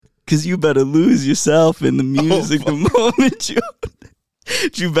because you better lose yourself in the music the moment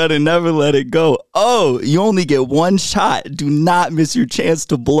you better never let it go. Oh, you only get one shot. Do not miss your chance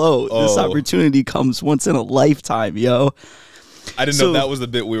to blow. This opportunity comes once in a lifetime, yo. I didn't know that was the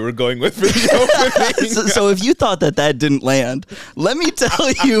bit we were going with for the opening. So if you thought that didn't land, let me tell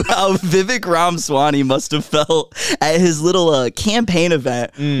you how Vivek Ramaswamy must have felt at his little campaign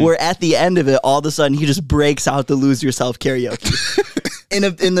event where at the end of it, all of a sudden, he just breaks out the Lose Yourself karaoke.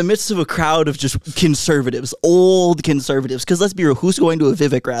 In the midst of a crowd of just conservatives, old conservatives. Because let's be real, who's going to a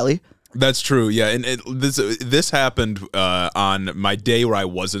Vivek rally? That's true, yeah. And this happened on my day where I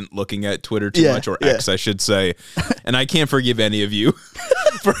wasn't looking at Twitter too much, or X, I should say. And I can't forgive any of you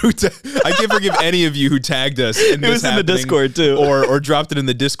I can't forgive any of you who tagged us in this. It was in the Discord too, or dropped it in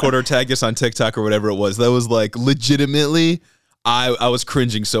the Discord, or tagged us on TikTok or whatever it was. That was like legitimately. I was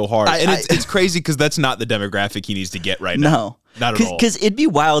cringing so hard, and it's crazy because that's not the demographic he needs to get right now. No, not at all. Because it'd be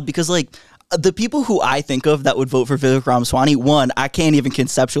wild. Because like the people who I think of that would vote for Vivek Ramaswamy, one, I can't even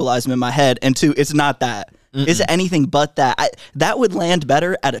conceptualize them in my head, and two, it's not that. It's anything but that. That would land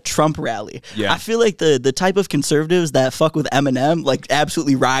better at a Trump rally. Yeah. I feel like the type of conservatives that fuck with Eminem, like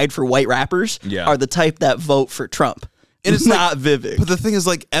absolutely ride for white rappers, are the type that vote for Trump. And it's not Vivek. But the thing is,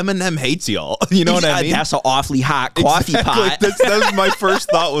 like, Eminem hates y'all. You know what I mean? That's an awfully hot coffee pot. That was my first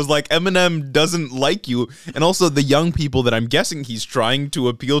thought, was like, Eminem doesn't like you. And also the young people that I'm guessing he's trying to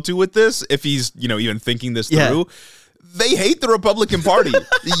appeal to with this, if he's, even thinking this through, they hate the Republican Party.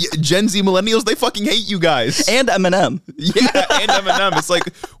 Gen Z millennials, they fucking hate you guys. And Eminem. Yeah, and Eminem. It's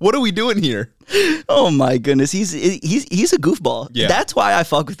like, what are we doing here? Oh my goodness, he's a goofball. Yeah. That's why I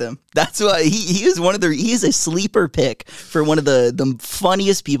fuck with him. That's why he is he is a sleeper pick for one of the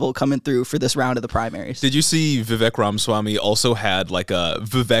funniest people coming through for this round of the primaries. Did you see Vivek Ramaswamy also had like a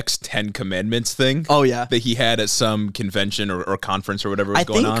Vivek's 10 Commandments thing? Oh yeah, that he had at some convention or conference or whatever was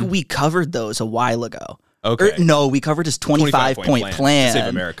going on. I think we covered those a while ago. Okay. No, we covered his 25-point plan. To save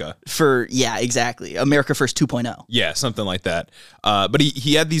America. Exactly. America First 2.0. Yeah, something like that. But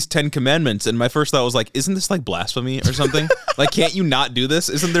he had these 10 commandments, and my first thought was like, isn't this like blasphemy or something? Like, can't you not do this?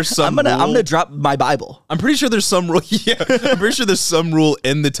 Isn't there some rule? I'm gonna drop my Bible. I'm pretty sure there's some rule. Yeah, I'm pretty sure there's some rule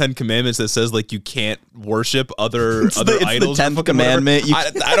in the 10 Commandments that says like you can't worship other idols. It's the 10th commandment.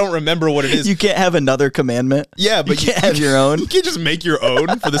 I don't remember what it is. You can't have another commandment. Yeah, but you can't have your own. You can't just make your own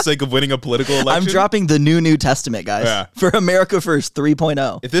for the sake of winning a political election. I'm dropping the New Testament, guys, for America First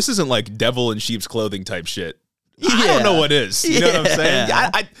 3.0. If this isn't like devil in sheep's clothing type shit, I don't know what is. You know what I'm saying?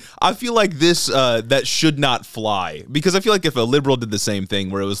 I feel like this that should not fly, because I feel like if a liberal did the same thing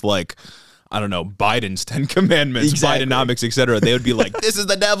where it was like, I don't know, Biden's 10 Commandments, Bidenomics, etc., they would be like, this is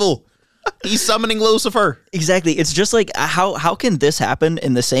the devil. He's summoning Lucifer. Exactly. It's just like, how can this happen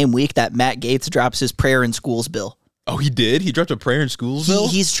in the same week that Matt Gaetz drops his prayer in schools bill? Oh, he did? He dropped a prayer in schools bill?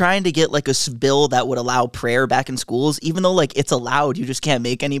 He's trying to get like a bill that would allow prayer back in schools, even though like it's allowed. You just can't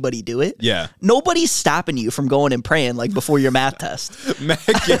make anybody do it. Yeah. Nobody's stopping you from going and praying like before your math test. Matt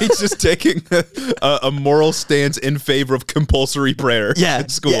Gaetz just taking a moral stance in favor of compulsory prayer at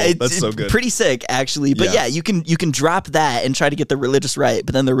school. Yeah, that's so good. Pretty sick, actually. But you can drop that and try to get the religious right,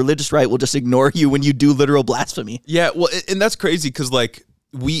 but then the religious right will just ignore you when you do literal blasphemy. Yeah, well, and that's crazy because like,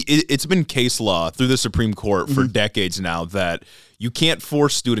 it's been case law through the Supreme Court for decades now that you can't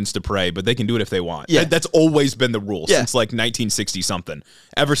force students to pray, but they can do it if they want. Yeah. That's always been the rule since like 1960 something,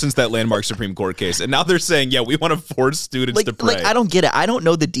 ever since that landmark Supreme Court case. And now they're saying, we want to force students to pray. Like, I don't get it. I don't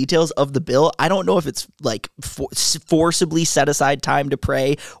know the details of the bill. I don't know if it's like forcibly set aside time to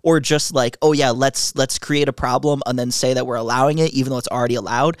pray, or just like, let's create a problem and then say that we're allowing it even though it's already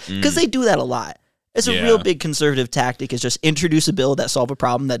allowed, because they do that a lot. It's a real big conservative tactic, is just introduce a bill that solve a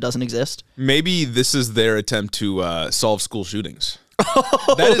problem that doesn't exist. Maybe this is their attempt to solve school shootings.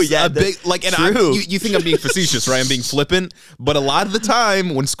 That is a big, like, and you think I'm being facetious, right? I'm being flippant, but a lot of the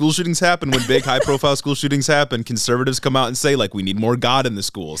time when school shootings happen, when big high-profile school shootings happen, conservatives come out and say, like, we need more God in the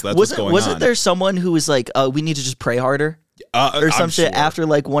schools. That's what's going on. Wasn't there someone who was like, we need to just pray harder? Or some shit after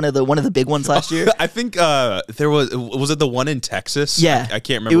like one of the big ones last year. I think there was it the one in Texas? Yeah, I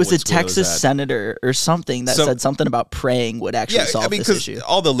can't remember. It was a Texas senator or something that said something about praying would actually solve this issue.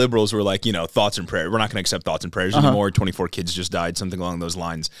 All the liberals were like, thoughts and prayers. We're not going to accept thoughts and prayers anymore. 24 kids just died, something along those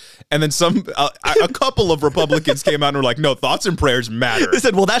lines. And then a couple of Republicans came out and were like, no, thoughts and prayers matter. They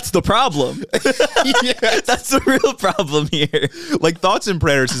said, well, that's the problem. Yes. That's the real problem here. Like, thoughts and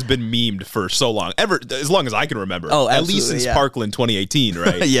prayers has been memed for so long, as long as I can remember. Oh, absolutely. At least since Parkland 2018,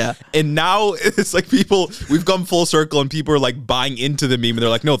 right? Yeah. And now it's like we've come full circle and people are like buying into the meme and they're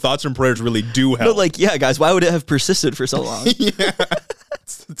like, no, thoughts and prayers really do help. No, like, guys, why would it have persisted for so long?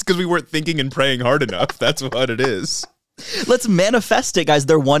 It's because we weren't thinking and praying hard enough. That's what it is. Let's manifest it, guys.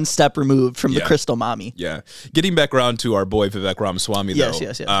 They're one step removed from the crystal mommy. Yeah. Getting back around to our boy Vivek Ramaswamy, though.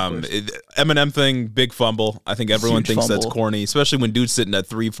 Yes. Eminem thing, big fumble. I think everyone thinks that's corny, especially when dude's sitting at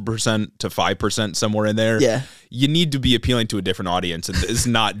 3% to 5% somewhere in there. Yeah. You need to be appealing to a different audience, and it's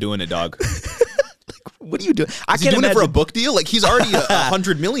not doing it, dog. What are you doing? Is he doing it for a book deal? Like, he's already a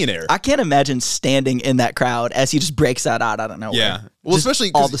 100 millionaire. I can't imagine standing in that crowd as he just breaks that out of nowhere. Yeah. Well, just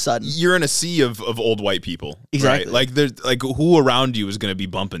especially all of a sudden. you're in a sea of old white people. Exactly. Right? Like, there's who around you is going to be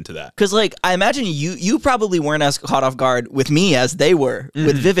bumping to that? Because, like, I imagine you probably weren't as caught off guard with me as they were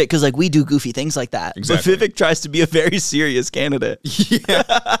with Vivek, because, like, we do goofy things like that. Exactly. But Vivek tries to be a very serious candidate.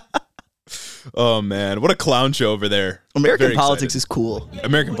 Yeah. Oh, man. What a clown show over there. American politics is cool.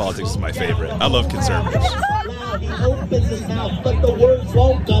 American politics is my favorite. I love conservatives. He opens his mouth, but the words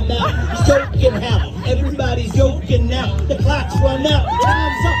won't come out. He's joking now. Everybody's joking now. The clock's run out.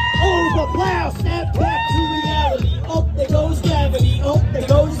 Time's up. Over. Plow. Snap back to reality. Oh, there goes gravity. Oh, there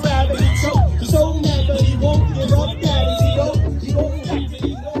goes gravity. He's so mad, but he won't give up. Daddy, he won't back, but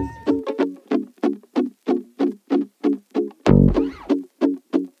he won't.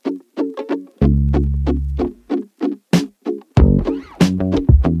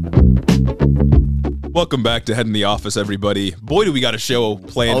 Welcome back to Head in the Office, everybody. Boy, do we got a show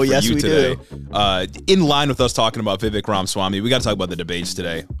planned for you today. In line with us talking about Vivek Ramaswamy, we got to talk about the debates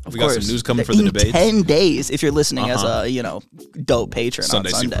today. We got some news coming for the debates. 10 days, if you're listening as a, dope patron Sunday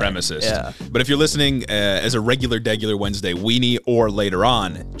on Sunday. supremacist. Yeah. But if you're listening as a regular Wednesday weenie or later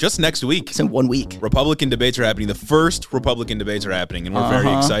on, just next week. It's in 1 week. Republican debates are happening. The first Republican debates are happening, and we're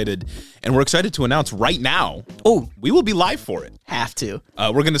very excited. And we're excited to announce right now, we will be live for it. Have to.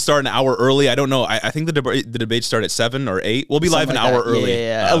 We're going to start an hour early. I don't know. I think the debates start at 7 or 8. We'll be live an hour early.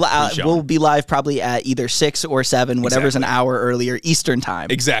 We'll be live probably at either 6 or 7, whatever's an hour earlier Eastern time.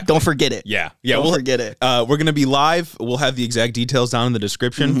 Exactly. Don't forget it. Yeah. Don't forget it. We're going to be live. We'll have the exact details down in the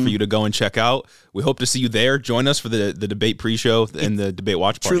description for you to go and check out. We hope to see you there. Join us for the debate pre-show and the debate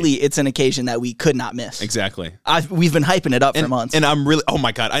watch party. Truly, it's an occasion that we could not miss. Exactly. We've been hyping it up for months. And I'm really, oh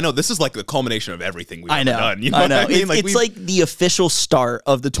my God, I know this is like the culmination of everything we've ever done. You know I know. What I mean? It's like the official start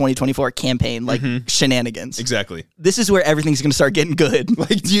of the 2024 campaign, like shenanigans. Exactly. This is where everything's going to start getting good.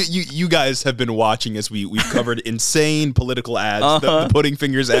 Like you guys have been watching as we've covered insane political ads, the Pudding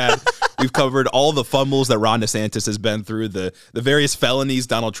Fingers ad. We've covered all the fumbles that Ron DeSantis has been through, the various felonies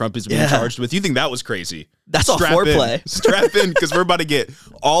Donald Trump is being charged with. You think that was crazy? That's all foreplay. Strap in, because we're about to get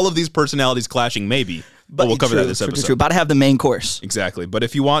all of these personalities clashing, maybe. But we'll cover that this episode. True. About to have the main course. Exactly. But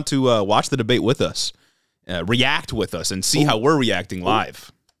if you want to watch the debate with us, react with us, and see how we're reacting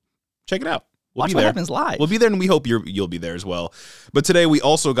live, check it out. Watch what happens live. We'll be there, and we hope you'll be there as well. But today, we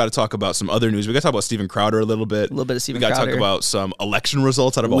also got to talk about some other news. We got to talk about Steven Crowder a little bit. A little bit of Steven Crowder. We got to talk about some election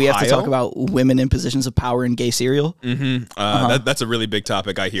results out of Ohio. We have to talk about women in positions of power in gay cereal. That's a really big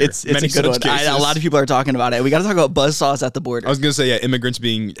topic, I hear. It's a good one. A lot of people are talking about it. We got to talk about buzzsaws at the border. I was going to say, immigrants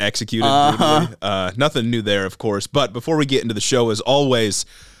being executed. Nothing new there, of course. But before we get into the show, as always,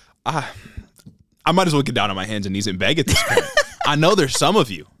 I might as well get down on my hands and knees and beg at this point. I know there's some of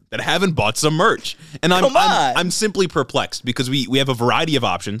you that haven't bought some merch. And I'm simply perplexed, because we have a variety of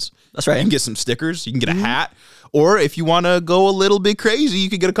options. That's right. You can get some stickers, you can get a hat, or if you want to go a little bit crazy, you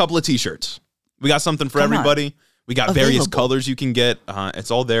could get a couple of t-shirts. We got something for everybody. We got various colors you can get. It's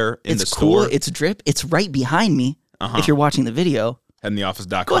all there in the store. It's drip. It's right behind me. If you're watching the video,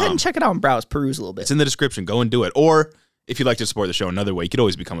 headintheoffice.com. Go ahead and check it out and peruse a little bit. It's in the description. Go and do it. Or if you'd like to support the show another way, you could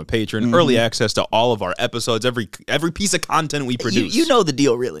always become a patron. Early access to all of our episodes, every piece of content we produce. You know the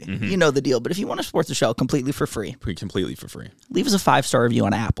deal, really. You know the deal. But if you want to support the show completely for free, leave us a 5-star review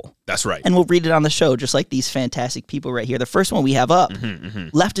on Apple. That's right. And we'll read it on the show, just like these fantastic people right here. The first one we have up,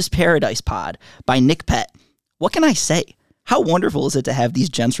 Leftist Paradise Pod by Nick Pett. What can I say? How wonderful is it to have these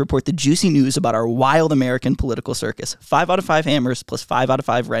gents report the juicy news about our wild American political circus? 5 out of 5 hammers plus 5 out of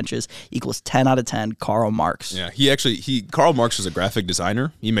 5 wrenches equals 10 out of 10 Karl Marx. Yeah, Karl Marx was a graphic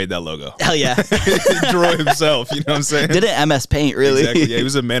designer. He made that logo. Hell yeah. He drew it himself, you know what I'm saying? Did it MS Paint, really? Exactly. Yeah, he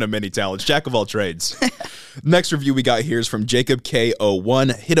was a man of many talents. Jack of all trades. Next review we got here is from Jacob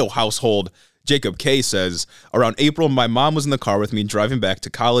K01, Hiddo Household. Jacob K says, around April, my mom was in the car with me driving back to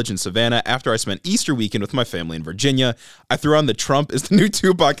college in Savannah after I spent Easter weekend with my family in Virginia. I threw on the Trump is the new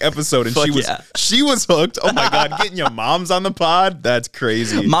Tupac episode, and she was hooked. Oh my God, getting your moms on the pod? That's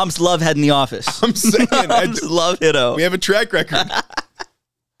crazy. Moms love Head in the Office. I'm saying. Moms love Hiddo. We have a track record.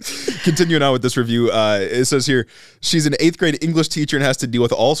 Continuing on with this review, it says here, she's an 8th grade English teacher and has to deal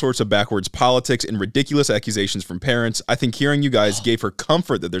with all sorts of backwards politics and ridiculous accusations from parents. I think hearing you guys gave her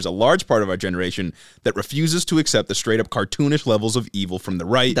comfort that there's a large part of our generation that refuses to accept the straight up cartoonish levels of evil from the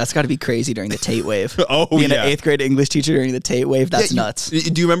right. That's got to be crazy during the Tate wave. Being an 8th grade English teacher during the Tate wave, that's nuts.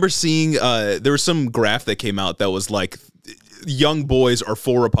 Do you remember seeing, there was some graph that came out that was like, young boys are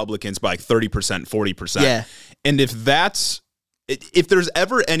for Republicans by like 30%, 40%. Yeah. And if there's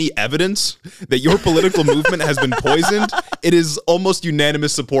ever any evidence that your political movement has been poisoned, it is almost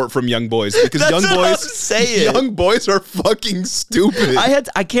unanimous support from young boys, because young boys are fucking stupid.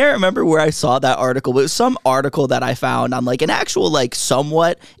 I can't remember where I saw that article, but it was some article that I found on like an actual like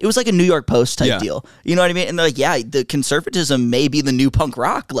somewhat, it was like a New York Post type deal. You know what I mean? And they're like, yeah, the conservatism may be the new punk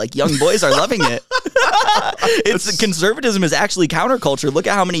rock. Like young boys are loving it. Conservatism is actually counterculture. Look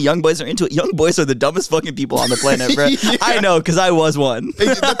at how many young boys are into it. Young boys are the dumbest fucking people on the planet, bro. Yeah. I know, because I was one.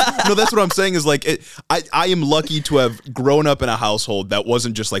 That's what I'm saying is like, I am lucky to have grown up in a household that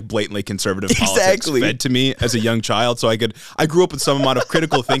wasn't just like blatantly conservative politics fed to me as a young child. So I grew up with some amount of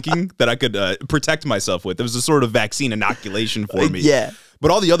critical thinking that I could protect myself with. It was a sort of vaccine inoculation for me. Yeah. But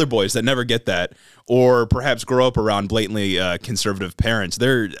all the other boys that never get that, or perhaps grow up around blatantly conservative parents,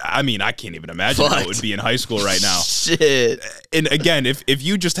 I can't even imagine how it would be in high school right now. Shit. And again, if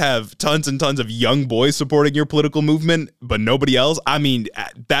you just have tons and tons of young boys supporting your political movement, but nobody else,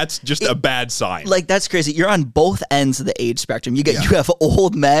 that's just a bad sign. Like, that's crazy. You're on both ends of the age spectrum. You have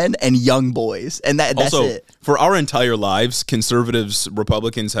old men and young boys, and that's also, it. For our entire lives, conservatives,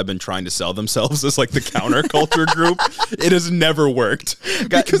 Republicans have been trying to sell themselves as like the counterculture group. It has never worked.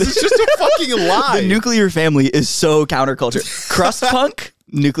 Because it's just a fucking lie. The nuclear family is so counterculture. Crust punk,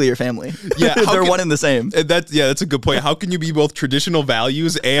 nuclear family. Yeah, they're one and the same. That's a good point. How can you be both traditional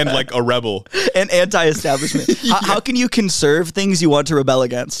values and like a rebel and anti-establishment? How can you conserve things you want to rebel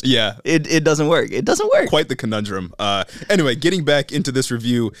against? Yeah, it doesn't work. It doesn't work. Quite the conundrum. Anyway, getting back into this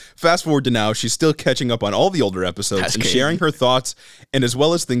review. Fast forward to now, she's still catching up on all the older episodes and sharing her thoughts, and as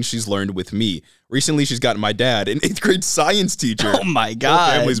well as things she's learned with me. Recently, she's gotten my dad, an 8th grade science teacher. Oh, my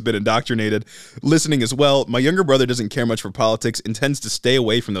God. Her family's been indoctrinated. Listening as well. My younger brother doesn't care much for politics and tends to stay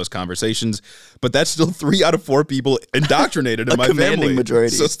away from those conversations, but that's still 3 out of 4 people indoctrinated in my family.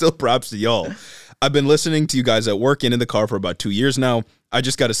 Majority. So still props to y'all. I've been listening to you guys at work and in the car for about 2 years now. I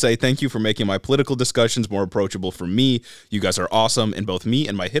just got to say thank you for making my political discussions more approachable for me. You guys are awesome, and both me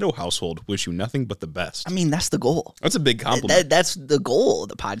and my Hiddo household wish you nothing but the best. That's the goal. That's a big compliment. That's the goal of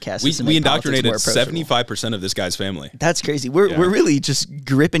the podcast. We indoctrinated 75% of this guy's family. That's crazy. We're really just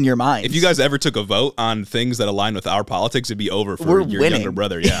gripping your minds. If you guys ever took a vote on things that align with our politics, it'd be over for your younger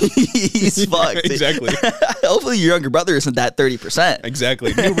brother. Yeah, he's fucked. Exactly. Hopefully, your younger brother isn't that 30%.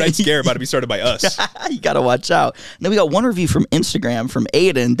 Exactly. New Red Scare about to be started by us. You gotta watch out. And then we got one review from Instagram from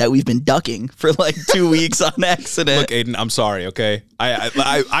Aiden that we've been ducking for like 2 weeks on accident. Look, Aiden, I'm sorry, okay?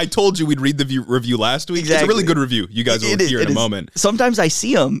 I told you we'd read the review last week. Exactly. It's a really good review. You guys will hear in a moment. Sometimes I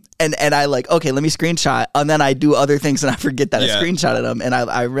see them and I like, okay, let me screenshot, and then I do other things and I forget that I screenshotted them, and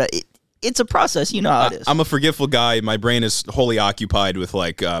I read it. It's a process, you know how it is. I'm a forgetful guy. My brain is wholly occupied with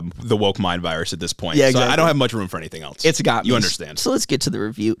like the woke mind virus at this point. Yeah, exactly. So I don't have much room for anything else. It's got me. You understand. So let's get to the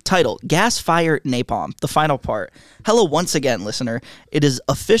review. Title, Gas Fire Napalm, the final part. Hello once again, listener. It is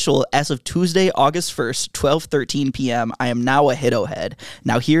official as of Tuesday, August 1st, 12:13 p.m. I am now a Hiddo head.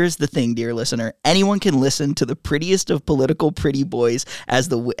 Now here's the thing, dear listener. Anyone can listen to the prettiest of political pretty boys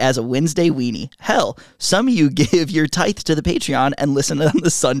as a Wednesday weenie. Hell, some of you give your tithe to the Patreon and listen on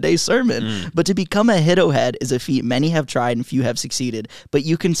the Sunday sermon. But to become a Hiddo head is a feat many have tried and few have succeeded. But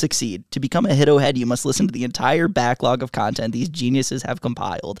you can succeed. To become a Hiddo head, you must listen to the entire backlog of content these geniuses have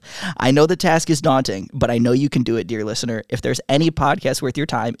compiled. I know the task is daunting, but I know you can do it, dear listener. If there's any podcast worth your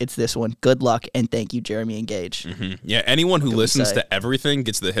time, it's this one. Good luck, and thank you, Jeremy and Gage. Mm-hmm. Yeah, anyone who listens to everything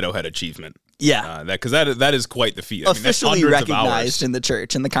gets the Hiddo head achievement. Yeah, because that is quite the feat. Officially recognized in the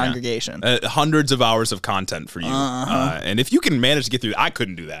church, in the congregation. Hundreds of hours of content for you. And if you can manage to get through, I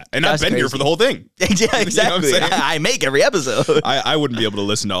couldn't do that. And I've been here for the whole thing. Yeah, exactly. You know I make every episode. I wouldn't be able to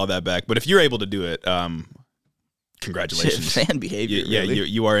listen to all that back. But if you're able to do it, congratulations. Fan behavior. Really.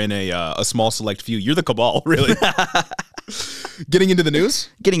 You are in a small select few. You're the cabal, really. Getting into the news?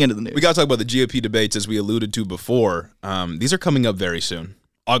 We got to talk about the GOP debates as we alluded to before. These are coming up very soon.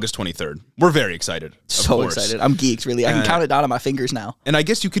 August 23rd. We're very excited. So excited. I'm geeked, really. I can count it down on my fingers now. And I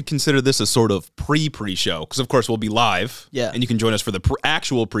guess you could consider this a sort of pre-show, because of course we'll be live. Yeah. And you can join us for the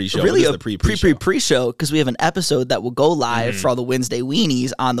actual pre-show. Really a pre-show, because we have an episode that will go live for all the Wednesday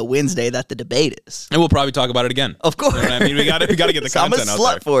weenies on the Wednesday that the debate is. And we'll probably talk about it again. Of course. You know what I mean, we got to get the content out there. I'm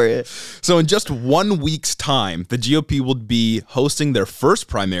a slut for it. So in just 1 week's time, the GOP will be hosting their first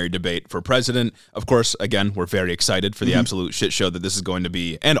primary debate for president. Of course, again, we're very excited for the absolute shit show that this is going to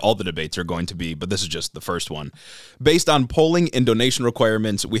be, and all the debates are going to be, but this is just the first one. Based on polling and donation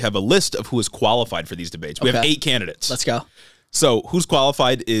requirements, we have a list of who is qualified for these debates. We have 8 candidates. Let's go. So who's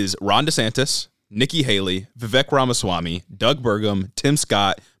qualified is Ron DeSantis, Nikki Haley, Vivek Ramaswamy, Doug Burgum, Tim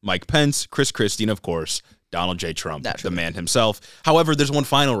Scott, Mike Pence, Chris Christie, and of course, Donald J. Trump, the man himself. However, there's one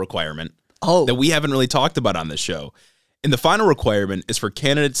final requirement that we haven't really talked about on this show. And the final requirement is for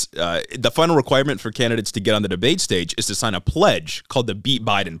candidates. The final requirement for candidates to get on the debate stage is to sign a pledge called the Beat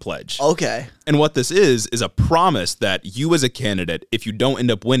Biden Pledge. Okay. And what this is a promise that you as a candidate, if you don't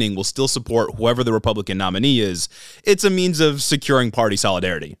end up winning, will still support whoever the Republican nominee is. It's a means of securing party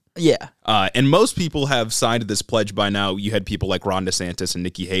solidarity. Yeah. And most people have signed this pledge by now. You had people like Ron DeSantis and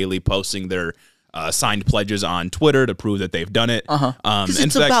Nikki Haley posting their signed pledges on Twitter to prove that they've done it. Because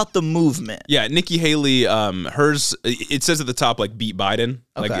it's about the movement. Yeah, Nikki Haley, hers, it says at the top, like, beat Biden.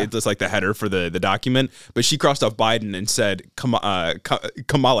 Like, it's like the header for the document. But she crossed off Biden and said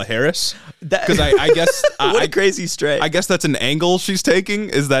Kamala Harris. Because I guess... what a crazy stray. I guess that's an angle she's taking,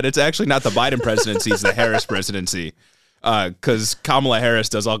 is that it's actually not the Biden presidency, it's the Harris presidency. Because Kamala Harris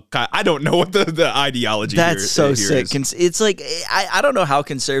does all. I don't know what the ideology. That's so sick. Is. It's like I don't know how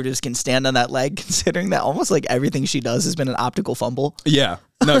conservatives can stand on that leg, considering that almost like everything she does has been an optical fumble. Yeah,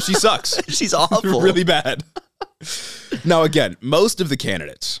 no, she sucks. She's awful, really bad. Now again, most of the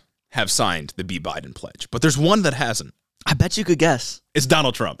candidates have signed the Beat Biden pledge, but there's one that hasn't. I bet you could guess. It's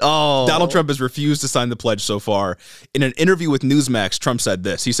Donald Trump. Oh. Donald Trump has refused to sign the pledge so far. In an interview with Newsmax, Trump said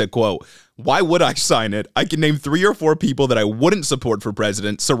this. He said, quote, "Why would I sign it? I can name 3 or 4 people that I wouldn't support for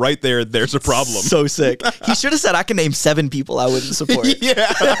president. So right there's a problem." So sick. He should have said, I can name 7 people I wouldn't support.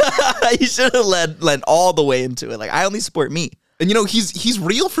 Yeah. He should have led all the way into it. Like, I only support me. And you know, he's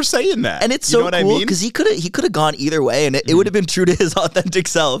real for saying that. And it's so cool because he could have gone either way, and it would have been true to his authentic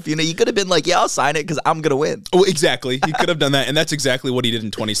self. You know, he could have been like, yeah, I'll sign it because I'm gonna win. Oh, exactly. He could have done that, and that's exactly what he did in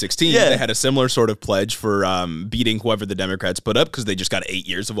 2016. Yeah. They had a similar sort of pledge for beating whoever the Democrats put up because they just got 8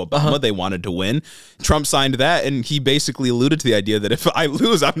 years of Obama. They wanted to win. Trump signed that, and he basically alluded to the idea that if I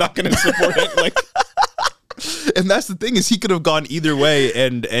lose, I'm not going to support it. Like. And that's the thing, is he could have gone either way,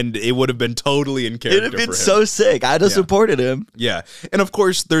 and it would have been totally in character. It would have been so sick. I'd have supported him. Yeah. And of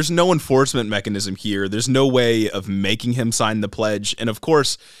course, there's no enforcement mechanism here. There's no way of making him sign the pledge. And of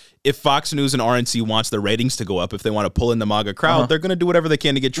course, if Fox News and RNC wants their ratings to go up, if they want to pull in the MAGA crowd, they're going to do whatever they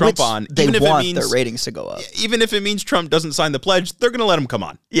can to get Trump on. They want their ratings to go up. Even if it means Trump doesn't sign the pledge, they're going to let him come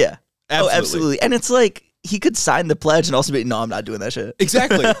on. Yeah. Absolutely. Oh, absolutely. And it's like, he could sign the pledge and also be, no, I'm not doing that shit.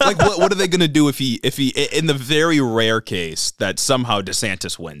 Exactly. Like, what are they going to do if he, in the very rare case that somehow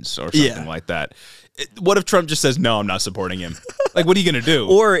DeSantis wins or something like that? What if Trump just says, no, I'm not supporting him? Like, what are you going to do?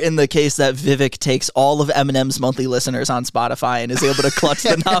 Or in the case that Vivek takes all of Eminem's monthly listeners on Spotify and is able to clutch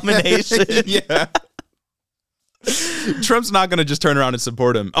the nomination. Yeah. Trump's not going to just turn around and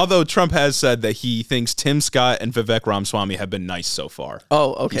support him. Although Trump has said that he thinks Tim Scott and Vivek Ramaswamy have been nice so far.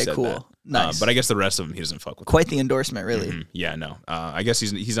 Oh, okay, cool. Nice. But I guess the rest of them, he doesn't fuck with. Quite the endorsement, really. Mm-hmm. Yeah, no. I guess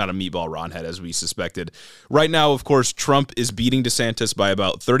he's not a meatball Ron head, as we suspected. Right now, of course, Trump is beating DeSantis by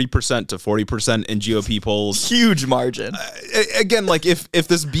about 30% to 40% in GOP polls. Huge margin. Again, like, if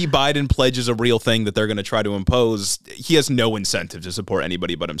this Beat Biden pledge is a real thing that they're going to try to impose, he has no incentive to support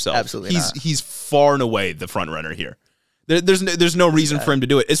anybody but himself. Absolutely not. He's far and away the front runner here. There's no reason for him to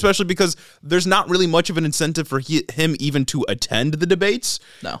do it, especially because there's not really much of an incentive for him even to attend the debates.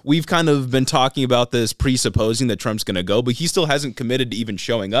 No. We've kind of been talking about this presupposing that Trump's going to go, but he still hasn't committed to even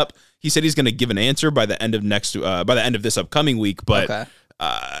showing up. He said he's going to give an answer by the end of this upcoming week, but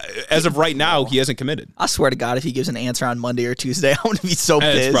as of right now, he hasn't committed. I swear to God, if he gives an answer on Monday or Tuesday, I'm going to be so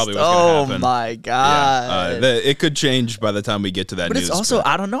pissed. That's probably what's going to happen. Oh my God. Yeah. It could change by the time we get to that news. But it's also,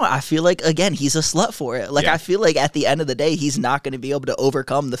 I don't know. I feel like, again, he's a slut for it. Like, I feel like at the end of the day, he's not going to be able to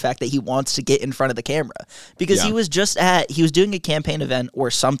overcome the fact that he wants to get in front of the camera. Because he was doing a campaign event or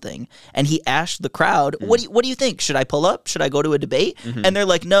something, and he asked the crowd, what do you think? Should I pull up? Should I go to a debate? And they're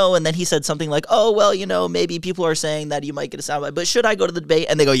like, no. And then he said something like, oh, well, maybe people are saying that you might get a soundbite, but should I go to the debate? debate?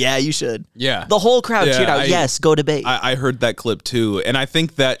 And they go, yeah, you should. Yeah. The whole crowd cheered out, yes, go debate. I heard that clip too. And I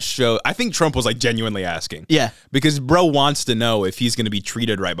think I think Trump was like genuinely asking. Yeah. Because bro wants to know if he's going to be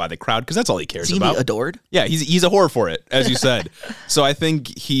treated right by the crowd because that's all he cares Is he about. Be adored? Yeah, he's a whore for it, as you said. So I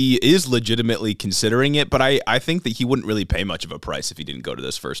think he is legitimately considering it, but I think that he wouldn't really pay much of a price if he didn't go to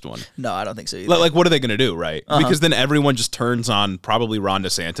this first one. No, I don't think so either. Like what are they going to do, right? Because then everyone just turns on probably Ron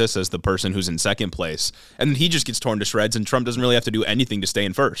DeSantis as the person who's in second place, and then he just gets torn to shreds, and Trump doesn't really have to do anything to stay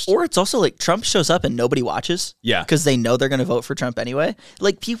in first. Or it's also like Trump shows up and nobody watches. Yeah. Because they know they're going to vote for Trump anyway.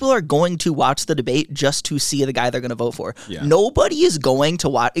 Like, people are going to watch the debate just to see the guy they're going to vote for. Yeah. Nobody is going to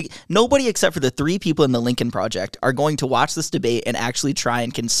watch. Nobody except for the 3 people in the Lincoln Project are going to watch this debate and actually try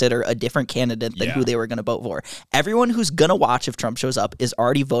and consider a different candidate than who they were going to vote for. Everyone who's going to watch if Trump shows up is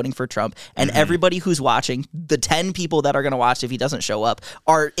already voting for Trump. And everybody who's watching, the 10 people that are going to watch if he doesn't show up,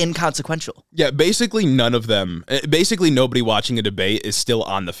 are inconsequential. Yeah, basically none of them. Basically nobody watching a debate is still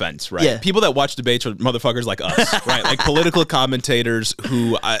on the fence, right? Yeah. People that watch debates are motherfuckers like us, right? Like political commentators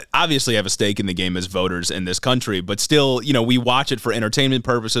who obviously have a stake in the game as voters in this country, but still, we watch it for entertainment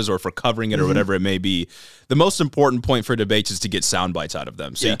purposes or for covering it or whatever it may be. The most important point for debates is to get sound bites out of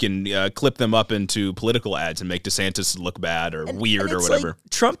them. So you can clip them up into political ads and make DeSantis look bad or weird or whatever. Like,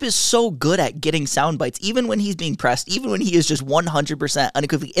 Trump is so good at getting sound bites, even when he's being pressed, even when he is just 100%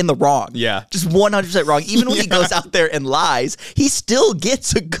 unequivocally in the wrong. Yeah. Just 100% wrong. Even when he goes out there and lies, he still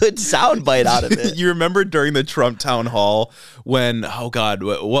gets a good sound bite out of it. You remember during the Trump town hall when, oh God,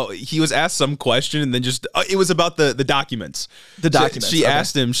 he was asked some question and then just, it was about the documents. The documents. She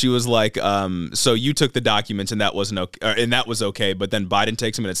asked him, she was like, so you took the documents and that wasn't okay, and that was okay, but then Biden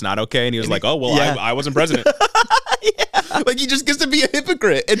takes them and it's not okay. And he was like, oh, well, I wasn't president. Like, he just gets to be a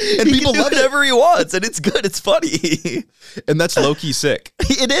hypocrite, and people love whatever he wants, and it's good. It's funny, and that's low key sick.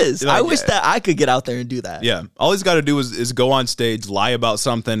 It is. Like, I wish that I could get out there and do that. Yeah, all he's got to do is go on stage, lie about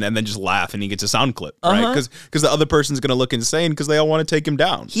something, and then just laugh, and he gets a sound clip, right? Because the other person's gonna look insane because they all want to take him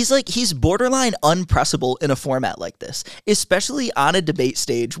down. He's borderline unpressable in a format like this, especially on a debate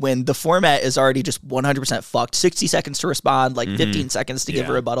stage when the format is already just 100% fucked. 60 seconds to respond, like 15 seconds to give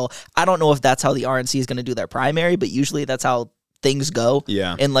a rebuttal. I don't know if that's how the RNC is going to do their primary, but usually that's how things go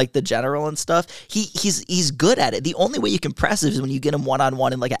in like the general and stuff. He's good at it. The only way you can press him is when you get him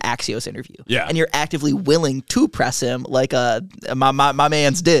one-on-one in like an Axios interview. Yeah. And you're actively willing to press him like my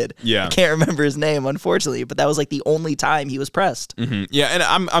man's did. Yeah. I can't remember his name, unfortunately, but that was like the only time he was pressed. Yeah, and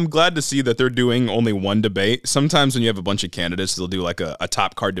I'm glad to see that they're doing only one debate. Sometimes when you have a bunch of candidates, they'll do like a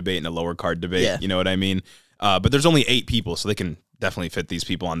top card debate and a lower card debate. Yeah. You know what I mean? But there's only 8 people, so they can definitely fit these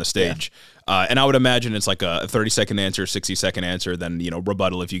people on the stage. And I would imagine it's like a 30-second answer, 60-second answer, then,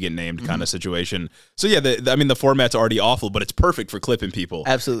 rebuttal if you get named kind of situation. So yeah, the format's already awful, but it's perfect for clipping people.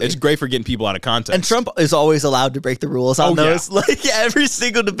 Absolutely. It's great for getting people out of context. And Trump is always allowed to break the rules on those. Yeah. Like, every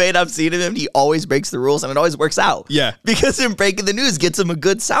single debate I've seen of him, he always breaks the rules, and it always works out. Yeah. Because him breaking the news gets him a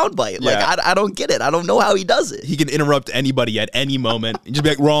good soundbite. Like, I don't get it. I don't know how he does it. He can interrupt anybody at any moment and just be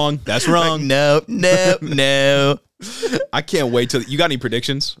like, wrong, that's wrong. Like, no. I can't wait till you got any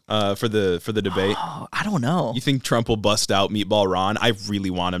predictions for the debate? Oh, I don't know. You think Trump will bust out Meatball Ron? I really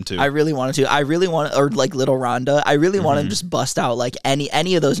want him to. I really want him to. I really want, or like Little Rhonda. I really want him to just bust out like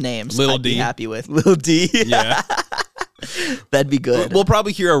any of those names. Little I'd D. be happy with Little D. Yeah. That'd be good. We'll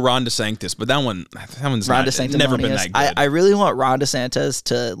probably hear a Ron DeSantis, but that one's Ron DeSantis never been that good. I really want Ron DeSantis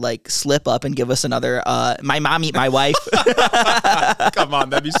to like slip up and give us another my mom eat my wife. Come on,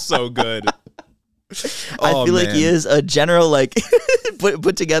 that'd be so good. I feel like he is a general, like,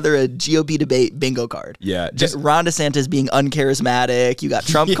 put together a GOP debate bingo card. Yeah. Just Ron DeSantis being uncharismatic. You got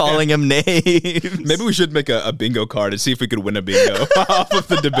Trump calling him names. Maybe we should make a bingo card and see if we could win a bingo off of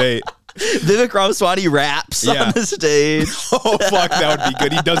the debate. Vivek Ramaswamy raps on the stage. Oh, fuck, that would be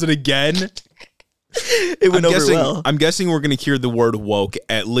good. He does it again. It went over well. I'm guessing we're going to hear the word woke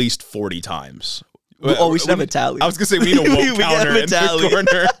at least 40 times. Oh, we should have a tally. I was going to say we need a woke counter in the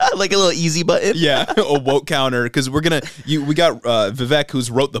corner. Like a little easy button. Yeah, a woke counter. Because we got Vivek, who's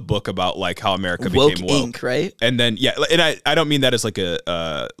wrote the book about like how America became woke. Inc., right? And then, and I don't mean that as like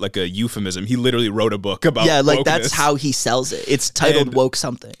a euphemism. He literally wrote a book about wokeness. That's how he sells it. It's titled and Woke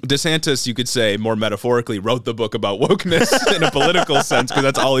Something. DeSantis, you could say more metaphorically, wrote the book about wokeness in a political sense because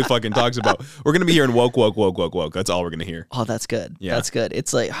that's all he fucking talks about. We're going to be hearing woke. That's all we're going to hear. Oh, that's good. Yeah. That's good.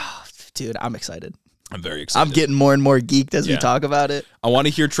 It's like, oh, dude, I'm excited. I'm very excited. I'm getting more and more geeked as we talk about it. I want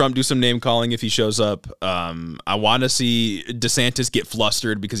to hear Trump do some name calling if he shows up. I want to see DeSantis get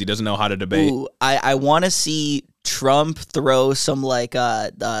flustered because he doesn't know how to debate. Ooh, I want to see Trump throw some like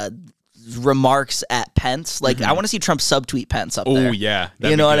remarks at Pence. Like, I want to see Trump subtweet Pence up there. Oh, yeah.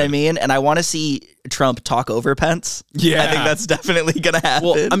 You know what I mean? And I want to see Trump talk over Pence. Yeah. I think that's definitely going to happen.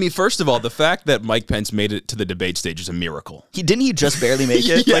 Well, I mean, first of all, the fact that Mike Pence made it to the debate stage is a miracle. Didn't he just barely make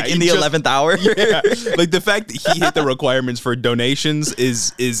it? Yeah, like in the 11th hour? Yeah. Like the fact that he hit the requirements for donations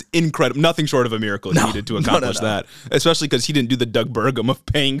is incredible. Nothing short of a miracle he needed to accomplish that. Especially because he didn't do the Doug Burgum of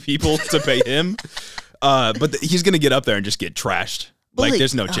paying people to pay him. But he's going to get up there and just get trashed. Like,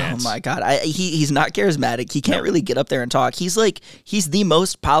 there's no chance. Oh my God. He's not charismatic. He can't really get up there and talk. He's the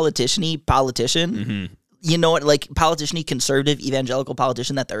most politician-y politician. Mm-hmm. You know what? Like, politician-y, conservative, evangelical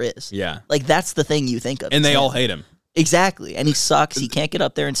politician that there is. Yeah. Like, that's the thing you think of. And they all hate him. Exactly. And he sucks. He can't get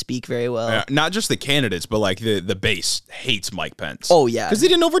up there and speak very well. Not just the candidates, but like the base hates Mike Pence. Oh, yeah. Because he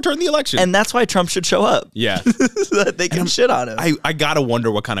didn't overturn the election. And that's why Trump should show up. Yeah. So that they can shit on him. I got to wonder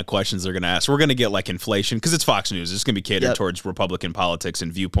what kind of questions they're going to ask. We're going to get like inflation, because it's Fox News. It's going to be catered towards Republican politics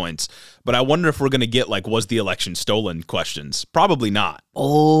and viewpoints. But I wonder if we're going to get like, was the election stolen questions? Probably not.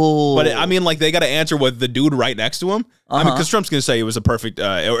 Oh. But I mean, like, they got to answer with the dude right next to him. I mean, because Trump's going to say it was a perfect,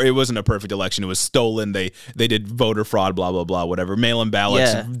 or it wasn't a perfect election. It was stolen. They did voter fraud, blah, blah, blah, whatever. Mail-in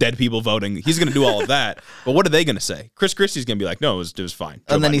ballots, dead people voting. He's going to do all of that. But what are they going to say? Chris Christie's going to be like, no, it was fine.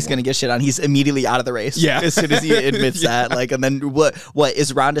 And then he's going to get shit on. He's immediately out of the race. Yeah. As soon as he admits that. Like, and then what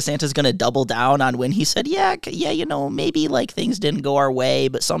is Ron DeSantis going to double down on when he said, yeah, you know, maybe like things didn't go our way,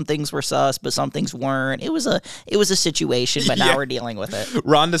 but some things were sus, but some things weren't. It was a situation, but now we're dealing with it.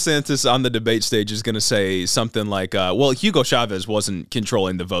 Ron DeSantis on the debate stage is going to say something like, well, Hugo Chavez wasn't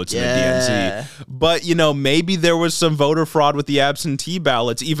controlling the votes in the DNC, but, you know, maybe there was some voter fraud with the absentee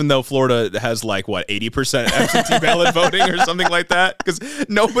ballots, even though Florida has like, 80% absentee ballot voting or something like that? Because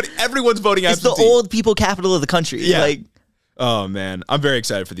everyone's voting absentee. It's the old people capital of the country. Yeah. Like, oh, man. I'm very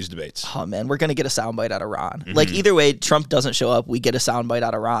excited for these debates. oh, man. We're going to get a soundbite out of Ron. Like, either way, Trump doesn't show up, we get a soundbite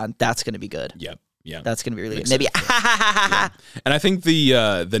out of Ron. That's going to be good. Yep. Yeah, that's gonna be really good. Maybe, And I think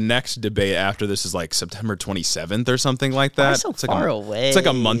the next debate after this is like September 27th or something like that. So it's far away. It's like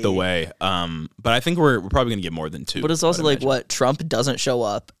a month away. But I think we're probably gonna get more than 2. But it's also like what Trump doesn't show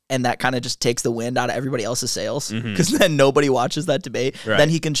up, and that kind of just takes the wind out of everybody else's sails, because then nobody watches that debate. Right. Then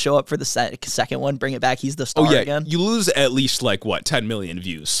he can show up for the second one, bring it back. He's the star again. You lose at least 10 million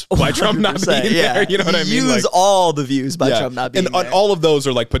views by Trump not being there. You know what I mean? You lose all the views by Trump not being there. And all of those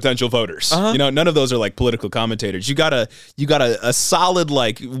are like potential voters. You know, none of those are like political commentators. You got a solid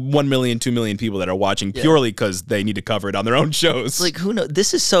 1 million, 2 million people that are watching purely because they need to cover it on their own shows. Like, who knows?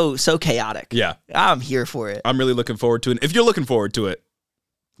 This is so chaotic. Yeah, I'm here for it. I'm really looking forward to it. If you're looking forward to it,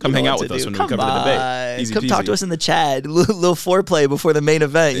 come hang out with us when we cover the debate. Easy Come peasy. talk to us in the chat. Little foreplay before the main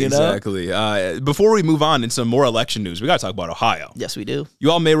event, you know? Exactly. Before we move on in some more election news, we got to talk about Ohio. Yes, we do. You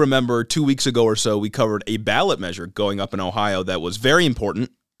all may remember 2 weeks ago or so, we covered a ballot measure going up in Ohio that was very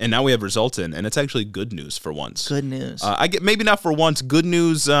important. And now we have results in, and it's actually good news for once. Good news. I get maybe not for once. Good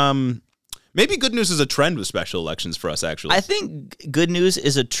news. Maybe good news is a trend with special elections for us. Actually, I think good news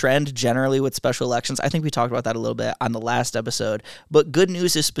is a trend generally with special elections. I think we talked about that a little bit on the last episode. But good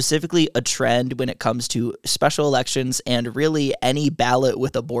news is specifically a trend when it comes to special elections and really any ballot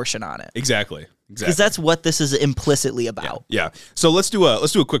with abortion on it. Exactly. Because that's what this is implicitly about. Yeah. So let's do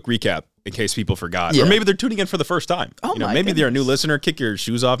a quick recap in case people forgot, or maybe they're tuning in for the first time. Oh, maybe they're a new listener. Kick your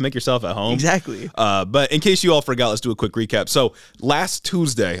shoes off, make yourself at home. Exactly. But in case you all forgot, let's do a quick recap. So last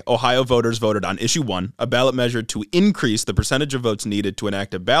Tuesday, Ohio voters voted on issue 1, a ballot measure to increase the percentage of votes needed to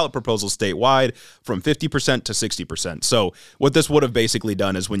enact a ballot proposal statewide from 50% to 60%. So what this would have basically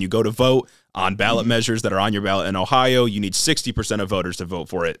done is when you go to vote on ballot measures that are on your ballot in Ohio, you need 60% of voters to vote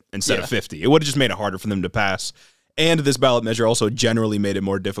for it instead of 50. It would have just made it harder for them to pass. And this ballot measure also generally made it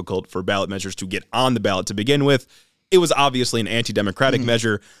more difficult for ballot measures to get on the ballot to begin with. It was obviously an anti-democratic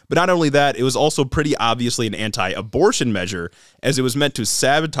measure, but not only that, it was also pretty obviously an anti-abortion measure, as it was meant to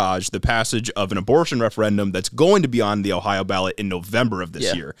sabotage the passage of an abortion referendum that's going to be on the Ohio ballot in November of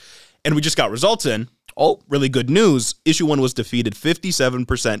this year. And we just got results in. Oh, really good news. Issue 1 was defeated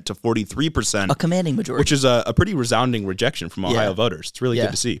 57% to 43%. A commanding majority. Which is a pretty resounding rejection from Ohio voters. It's really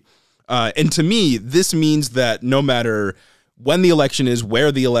good to see. And to me, this means that no matter when the election is, where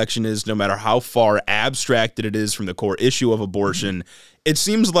the election is, no matter how far abstracted it is from the core issue of abortion, it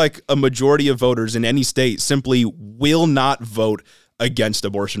seems like a majority of voters in any state simply will not vote against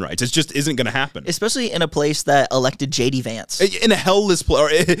abortion rights. It just isn't going to happen. Especially in a place that elected J.D. Vance. In a hellless place, or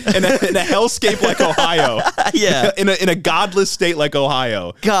in a hellscape like Ohio. Yeah. In a godless state like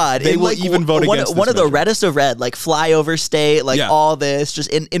Ohio. God. They will like, even vote against one this of the measure. reddest of red, like flyover state, like all this, just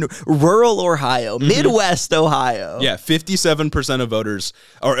in rural Ohio, Midwest Ohio. Yeah, 57% of voters,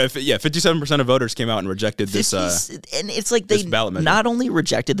 57% of voters came out and rejected this. And it's like they not only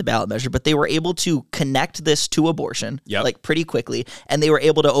rejected the ballot measure, but they were able to connect this to abortion, like pretty quickly, and they were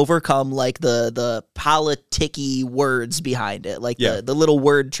able to overcome like the politicky words behind it, like the little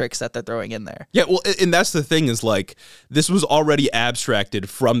word tricks that they're throwing in there. Yeah, well, and that's the thing is like this was already abstracted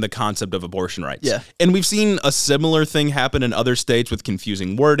from the concept of abortion rights. Yeah, and we've seen a similar thing happen in other states with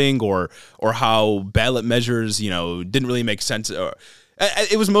confusing wording or how ballot measures, didn't really make sense.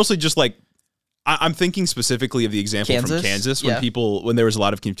 It was mostly just like. I'm thinking specifically of the example from Kansas when there was a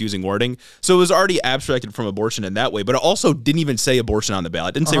lot of confusing wording. So it was already abstracted from abortion in that way, but it also didn't even say abortion on the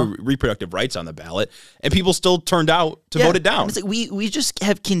ballot. It didn't say reproductive rights on the ballot, and people still turned out to vote it down. It's like we just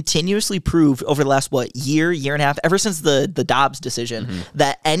have continuously proved over the last year and a half, ever since the Dobbs decision,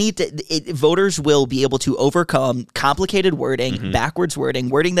 that voters will be able to overcome complicated wording, backwards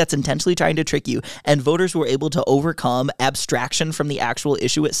wording that's intentionally trying to trick you, and voters were able to overcome abstraction from the actual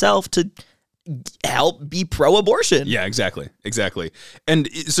issue itself to help be pro-abortion. Yeah, exactly.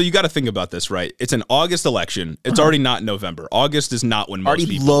 And so you got to think about this, right? It's an August election. It's already not November. August is not when most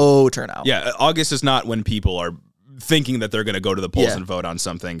people... low turnout. Yeah, August is not when people are thinking that they're going to go to the polls and vote on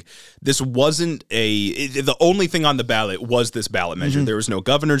something. This wasn't the only thing on the ballot was this ballot measure. There was no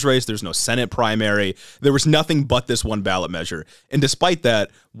governor's race. There's no Senate primary. There was nothing but this one ballot measure. And despite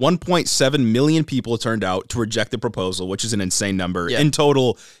that, 1.7 million people turned out to reject the proposal, which is an insane number. Yeah. In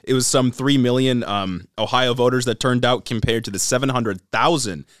total, it was some 3 million Ohio voters that turned out compared to the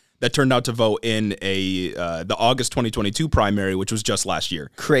 700,000 that turned out to vote in the August 2022 primary, which was just last year.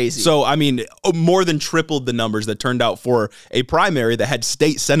 Crazy. So, I mean, more than tripled the numbers that turned out for a primary that had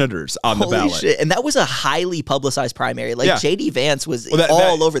state senators on the ballot. Shit. And that was a highly publicized primary. Like, J.D. Vance was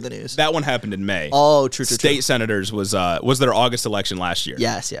all over the news. That one happened in May. Oh, true. State senators was their August election last year.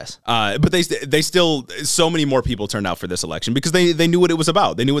 Yes. But they still, so many more people turned out for this election because they knew what it was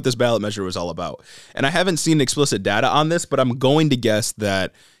about. They knew what this ballot measure was all about. And I haven't seen explicit data on this, but I'm going to guess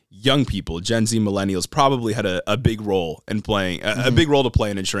that young people, Gen Z millennials, probably had a big role in playing a big role to play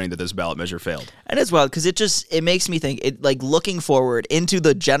in ensuring that this ballot measure failed. And as well, because it makes me think, like looking forward into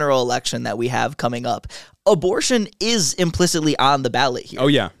the general election that we have coming up, abortion is implicitly on the ballot here. Oh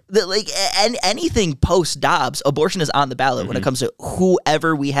yeah, and anything post Dobbs, abortion is on the ballot when it comes to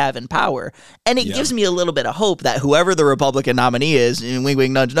whoever we have in power, and it gives me a little bit of hope that whoever the Republican nominee is, and wink,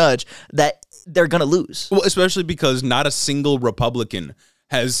 wink, nudge, nudge, that they're gonna lose. Well, especially because not a single Republican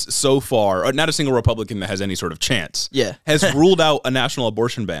has so far, or not a single Republican that has any sort of chance, has ruled out a national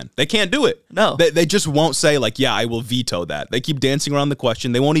abortion ban. They can't do it. No. They just won't say, like, yeah, I will veto that. They keep dancing around the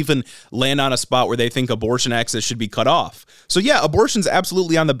question. They won't even land on a spot where they think abortion access should be cut off. So, yeah, abortion's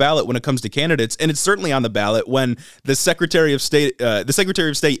absolutely on the ballot when it comes to candidates, and it's certainly on the ballot when the Secretary of State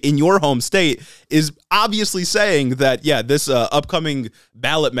in your home state is obviously saying that, this upcoming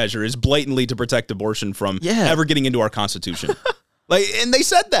ballot measure is blatantly to protect abortion from ever getting into our Constitution. And they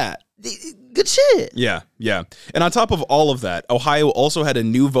said that. Good shit. Yeah. And on top of all of that, Ohio also had a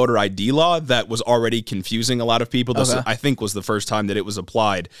new voter ID law that was already confusing a lot of people. This, I think, was the first time that it was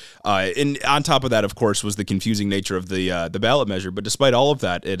applied. And on top of that, of course, was the confusing nature of the ballot measure. But despite all of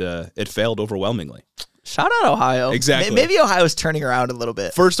that, it failed overwhelmingly. Shout out Ohio. Exactly. Maybe Ohio's turning around a little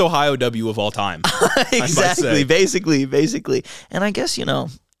bit. First Ohio W of all time. Exactly. Basically. And I guess,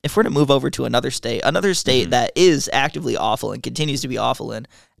 if we're to move over to another state that is actively awful and continues to be awful in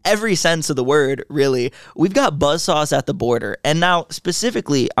every sense of the word, really, we've got buzzsaws at the border. And now,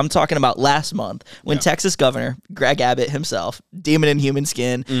 specifically, I'm talking about last month when Texas Governor Greg Abbott himself, demon in human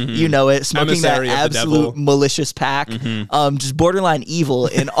skin, you know it, smoking Emissary that absolute malicious pack, just borderline evil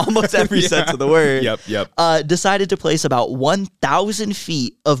in almost every sense of the word, decided to place about 1,000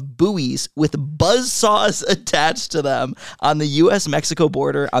 feet of buoys with buzzsaws attached to them on the U.S.-Mexico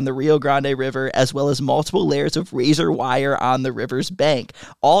border on the Rio Grande River, as well as multiple layers of razor wire on the river's bank,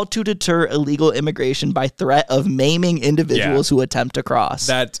 all to deter illegal immigration by threat of maiming individuals who attempt to cross.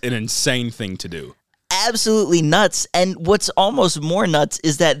 That's an insane thing to do. Absolutely nuts. And what's almost more nuts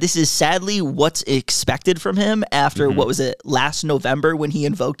is that this is sadly what's expected from him after, last November when he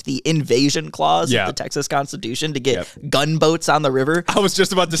invoked the invasion clause of the Texas Constitution to get gunboats on the river. I was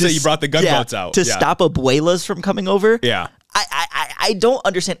just about to say you brought the gunboats out. To stop abuelas from coming over. Yeah. I don't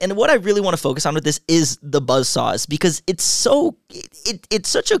understand. And what I really want to focus on with this is the buzzsaws, because it's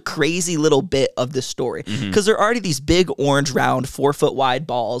such a crazy little bit of the story, because there are already these big orange round 4-foot wide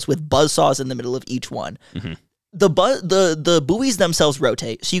balls with buzzsaws in the middle of each one. The buoys themselves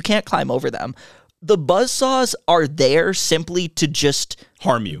rotate, so you can't climb over them. The buzzsaws are there simply to just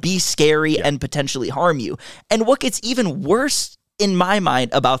harm you, be scary, and potentially harm you. And what gets even worse in my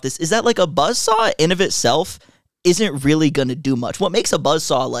mind about this is that like a buzzsaw in of itself isn't really going to do much. What makes a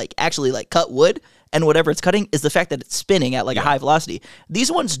buzzsaw like actually like cut wood and whatever it's cutting is the fact that it's spinning at like a high velocity.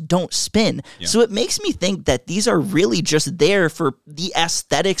 These ones don't spin. So it makes me think that these are really just there for the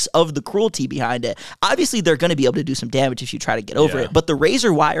aesthetics of the cruelty behind it. Obviously, they're going to be able to do some damage if you try to get over it, but the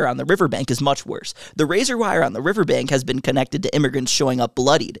razor wire on the riverbank is much worse. The razor wire on the riverbank has been connected to immigrants showing up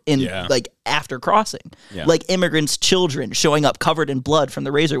bloodied in like after crossing. Like immigrants' children showing up covered in blood from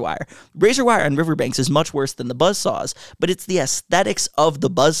the razor wire. Razor wire on riverbanks is much worse than the buzzsaws, but it's the aesthetics of the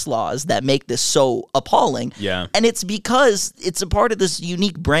buzzsaws that make this so appalling. And it's because it's a part of this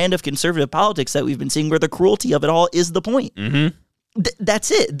unique brand of conservative politics that we've been seeing, where the cruelty of it all is the point.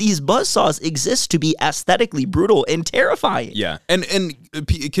 That's it. These buzzsaws exist to be aesthetically brutal and terrifying. And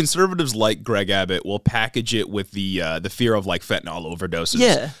conservatives like Greg Abbott will package it with the fear of like fentanyl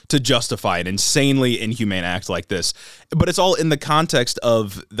overdoses to justify an insanely inhumane act like this. But it's all in the context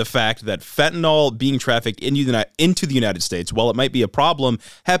of the fact that fentanyl being trafficked into the United States, while it might be a problem,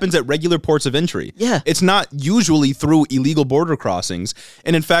 happens at regular ports of entry. It's not usually through illegal border crossings.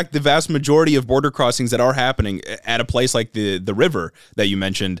 And in fact, the vast majority of border crossings that are happening at a place like the river that you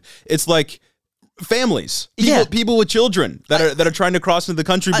mentioned, it's like families, people with children that are trying to cross into the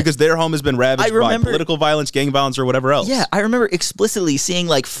country because their home has been ravaged by political violence, gang violence, or whatever else. I remember explicitly seeing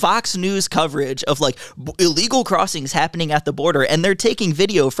like Fox News coverage of like illegal crossings happening at the border, and they're taking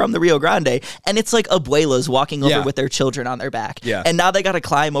video from the Rio Grande, and it's like abuelas walking over with their children on their back. And now they got to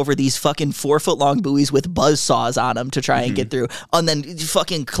climb over these fucking 4-foot-long buoys with buzzsaws on them to try and get through, and then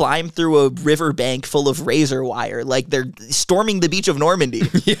fucking climb through a riverbank full of razor wire like they're storming the beach of Normandy.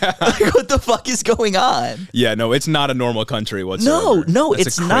 Like, what the fuck is going on? No, it's not a normal country whatsoever. No,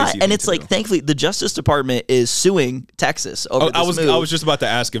 it's not. And it's like, thankfully, the Justice Department is suing Texas over this move. I was just about to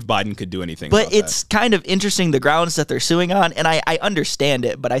ask if Biden could do anything but about it's kind of interesting, the grounds that they're suing on, and I understand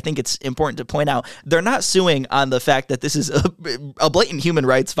it, but I think it's important to point out they're not suing on the fact that this is a blatant human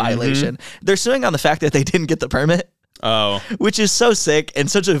rights violation. They're suing on the fact that they didn't get the permit. Which is so sick and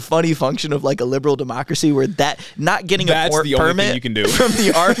such a funny function of like a liberal democracy, where that not getting a permit you can do from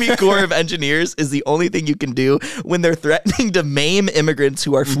the Army Corps of Engineers is the only thing you can do when they're threatening to maim immigrants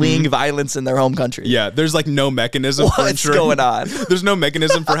who are fleeing violence in their home country. There's like no mechanism for ensuring going on. There's no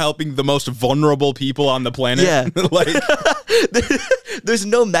mechanism for helping the most vulnerable people on the planet. There's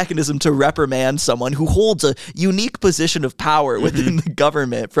no mechanism to reprimand someone who holds a unique position of power within the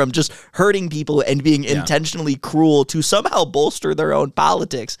government from just hurting people and being intentionally cruel to somehow bolster their own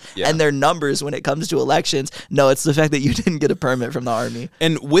politics and their numbers when it comes to elections. No, it's the fact that you didn't get a permit from the Army.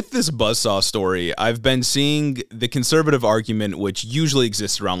 And with this buzzsaw story, I've been seeing the conservative argument, which usually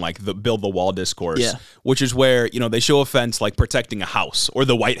exists around like the build the wall discourse, which is where, they show a fence like protecting a house or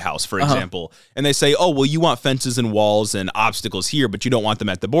the White House, for example. And they say, oh, well, you want fences and walls and obstacles here, but you don't want them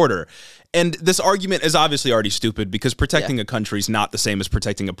at the border. And this argument is obviously already stupid, because protecting a country is not the same as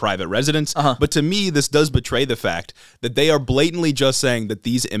protecting a private residence. But to me, this does betray the fact that they are blatantly just saying that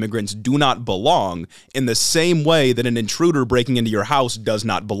these immigrants do not belong in the same way that an intruder breaking into your house does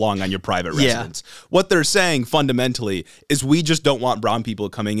not belong on your private residence. What they're saying fundamentally is, we just don't want brown people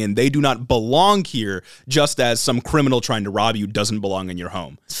coming in. They do not belong here, just as some criminal trying to rob you doesn't belong in your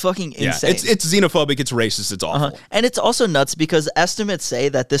home. It's fucking insane. It's xenophobic, it's racist, it's awful. And it's also nuts because estimates say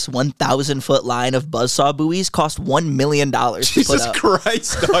that this 1,000-foot line of buzzsaw buoys cost $1 million to put up. Jesus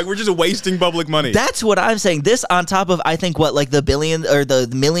Christ, dog. We're just wasting public money. That's what I'm saying. This on top of, I think, the billion or the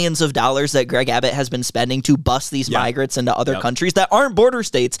millions of dollars that Greg Abbott has been spending to bust these migrants into other countries that aren't border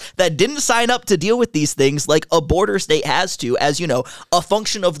states, that didn't sign up to deal with these things like a border state has to, as a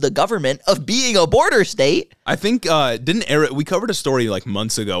function of the government of being a border state. I think we covered a story like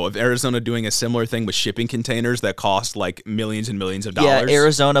months ago of Arizona doing a similar thing with shipping containers that cost like millions and millions of dollars. Yeah,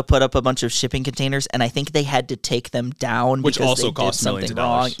 Arizona put up a bunch of shipping containers, and I think they had to take them down, which because also they cost did something millions of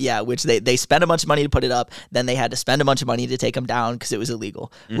wrong. dollars. Yeah, which they spent a bunch of money to put it up, then they had to spend a bunch of money to take them down because it was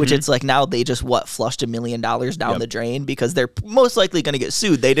illegal. Which it's like now they just flushed $1 million down the drain because they're most likely going to get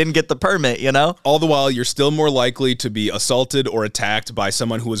sued. They didn't get the permit, All the while, you're still more likely to be assaulted or attacked by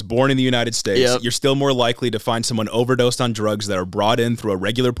someone who was born in the United States. You're still more likely to find someone overdosed on drugs that are brought in through a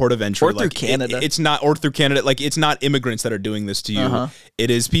regular port of entry, or through Canada. It's not, or through Canada. Like, it's not immigrants that are doing this to you. It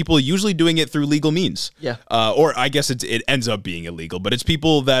is people usually usually doing it through legal means. Yeah. Or I guess it ends up being illegal, but it's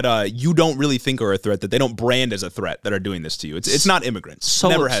people that you don't really think are a threat, that they don't brand as a threat, that are doing this to you. It's not immigrants. So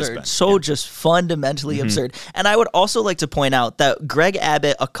Never absurd. has been. So just fundamentally absurd. And I would also like to point out that Greg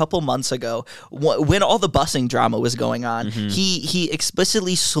Abbott, a couple months ago, when all the busing drama was going on, he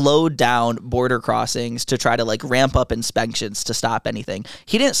explicitly slowed down border crossings to try to like ramp up inspections to stop anything.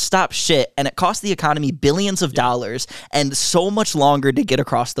 He didn't stop shit, and it cost the economy billions of dollars and so much longer to get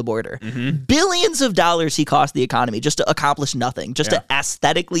across the border. Billions of dollars he cost the economy just to accomplish nothing, just to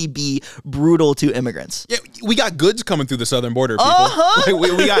aesthetically be brutal to immigrants. Yeah, we got goods coming through the southern border,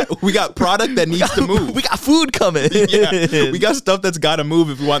 people. We got product that needs to move. We got food coming. Yeah, we got stuff that's got to move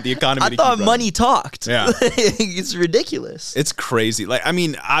if we want the economy to keep running. Money talked. Yeah. It's ridiculous. It's crazy. Like, I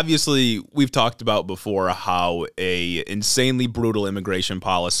mean, obviously, we've talked about before how a insanely brutal immigration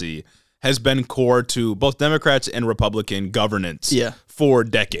policy has been core to both Democrats and Republican governance for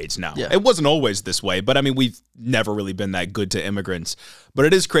decades now. Yeah. It wasn't always this way, but I mean, we've never really been that good to immigrants. But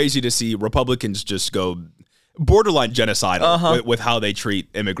it is crazy to see Republicans just go borderline genocidal with how they treat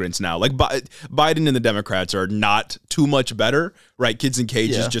immigrants now. Like Biden and the Democrats are not too much better, right? Kids in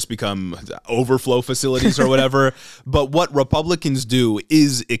cages just become overflow facilities or whatever. But what Republicans do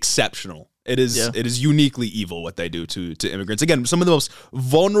is exceptional. It is uniquely evil what they do to immigrants. Again, some of the most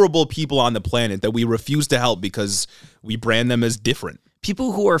vulnerable people on the planet that we refuse to help because we brand them as different.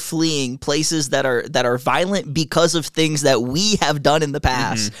 People who are fleeing places that are violent because of things that we have done in the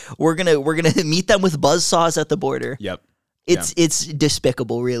past. We're gonna meet them with buzzsaws at the border. Yep. It's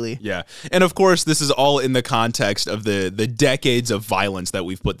despicable, really. Yeah. And of course, this is all in the context of the decades of violence that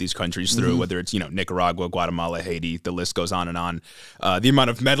we've put these countries through, whether it's, Nicaragua, Guatemala, Haiti, the list goes on and on. The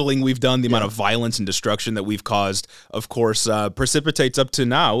amount of meddling we've done, the amount of violence and destruction that we've caused, of course, precipitates up to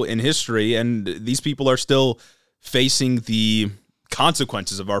now in history. And these people are still facing the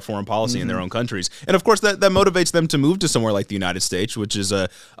consequences of our foreign policy in their own countries. And of course, that motivates them to move to somewhere like the United States, which is a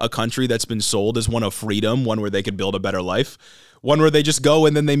country that's been sold as one of freedom, one where they could build a better life, one where they just go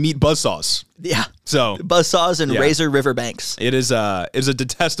and then they meet buzzsaws. Yeah. So buzzsaws and razor riverbanks. It is a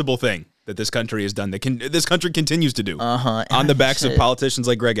detestable thing that this country has done, this country continues to do on the backs of politicians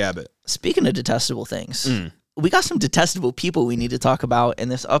like Greg Abbott. Speaking of detestable things, we got some detestable people we need to talk about in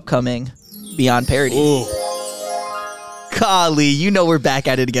this upcoming Beyond Parody. Ooh. Golly, we're back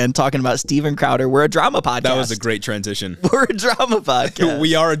at it again, talking about Steven Crowder. We're a drama podcast. That was a great transition. We're a drama podcast.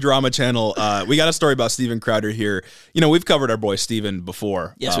 We are a drama channel. We got a story about Steven Crowder here. We've covered our boy Steven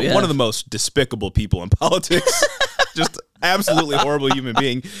before. Yes, we have. One of the most despicable people in politics. Just absolutely horrible human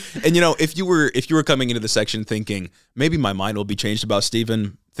being. And if you were coming into the section thinking maybe my mind will be changed about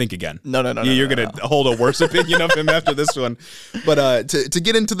Steven, think again. No. You're gonna hold a worse opinion of him after this one. But to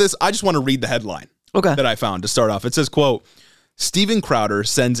get into this, I just want to read the headline. Okay. That I found to start off. It says, quote, Steven Crowder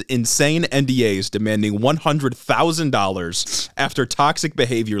sends insane NDAs demanding $100,000 after toxic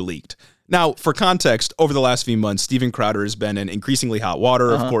behavior leaked. Now, for context, over the last few months, Steven Crowder has been in increasingly hot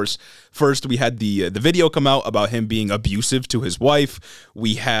water. Of course, first we had the video come out about him being abusive to his wife.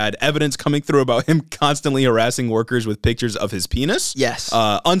 We had evidence coming through about him constantly harassing workers with pictures of his penis. Yes.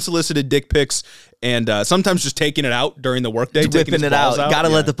 Unsolicited dick pics, and sometimes just taking it out during the workday. Whipping it out. Gotta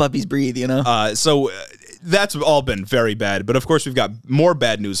let the puppies breathe, So that's all been very bad. But of course, we've got more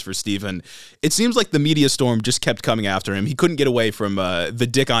bad news for Steven. It seems like the media storm just kept coming after him. He couldn't get away from the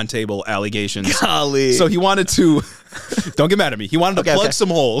dick on table allegations. Golly. So he wanted to, don't get mad at me, he wanted to plug some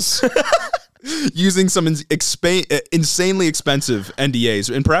holes using some insanely expensive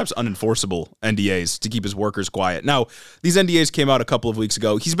NDAs and perhaps unenforceable NDAs to keep his workers quiet. Now, these NDAs came out a couple of weeks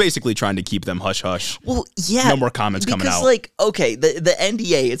ago. He's basically trying to keep them hush-hush. Well, yeah. No more comments coming out. Because, the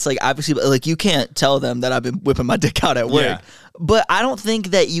NDA, it's obviously, you can't tell them that I've been whipping my dick out at work. Yeah. But I don't think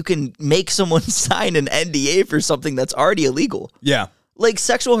that you can make someone sign an NDA for something that's already illegal. Yeah.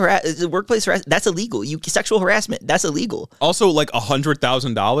 Sexual workplace harassment, that's illegal. Sexual harassment, that's illegal. Also,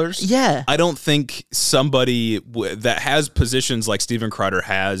 $100,000. Yeah, I don't think somebody that has positions like Steven Crowder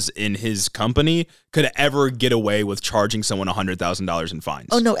has in his company could ever get away with charging someone $100,000 in fines.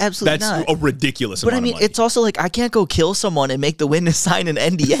 Oh no, absolutely not. That's a ridiculous amount of money. It's also I can't go kill someone and make the witness sign an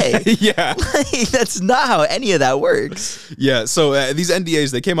NDA. Yeah, that's not how any of that works. Yeah, so these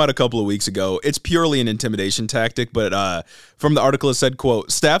NDAs, they came out a couple of weeks ago. It's purely an intimidation tactic, but from the article it said, quote,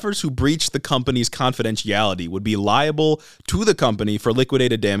 staffers who breached the company's confidentiality would be liable to the company for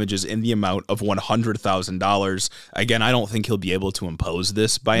liquidated damages in the amount of $100,000. Again, I don't think he'll be able to impose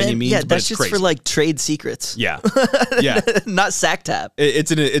this by any means. Yeah, but that's it's just crazy. for like trade secrets. Yeah. Yeah. Not sack tap.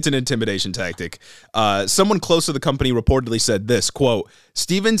 It's an intimidation tactic. Someone close to the company reportedly said this, quote,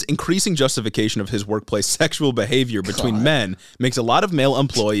 Stevens' increasing justification of his workplace sexual behavior between men makes a lot of male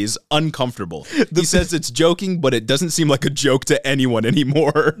employees uncomfortable. He says it's joking, but it doesn't seem like a joke to anyone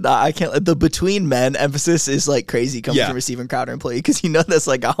anymore. Nah, I can't. The between men emphasis is like crazy coming from a Steven Crowder employee because that's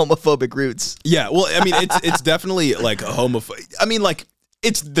like a homophobic roots. Yeah, well, I mean, it's definitely like a homophobic. I mean, like,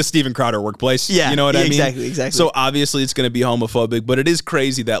 it's the Steven Crowder workplace. Yeah, you know what I mean? Exactly. So obviously it's going to be homophobic, but it is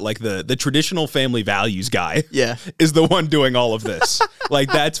crazy that like the traditional family values guy is the one doing all of this.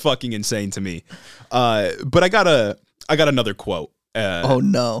 Like, that's fucking insane to me. But I got another quote. Oh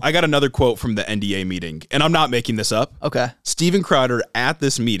no. I got another quote from the NDA meeting, and I'm not making this up. Okay. Steven Crowder at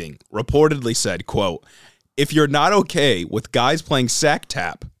this meeting reportedly said, quote, if you're not okay with guys playing sack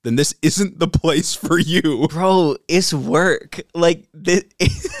tap, then this isn't the place for you. Bro, it's work. Like, this.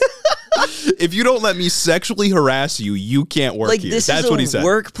 If you don't let me sexually harass you, you can't work here. That's what he said.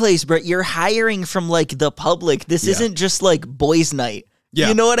 Workplace, bro. You're hiring from like the public. This isn't just like boys' night. Yeah.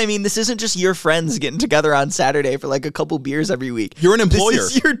 You know what I mean? This isn't just your friends getting together on Saturday for like a couple beers every week. You're an employer.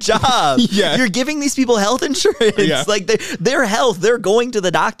 This is your job. Yeah. You're giving these people health insurance. Yeah. Like their health, their going to the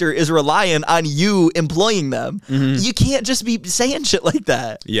doctor is reliant on you employing them. Mm-hmm. You can't just be saying shit like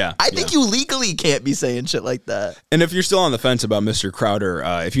that. Yeah. I think you legally can't be saying shit like that. And if you're still on the fence about Mr. Crowder,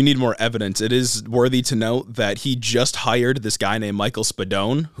 if you need more evidence, it is worthy to note that he just hired this guy named Michael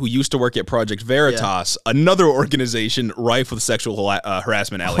Spadone, who used to work at Project Veritas, another organization rife with sexual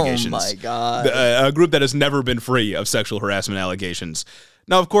harassment allegations. Oh my God. A group that has never been free of sexual harassment allegations.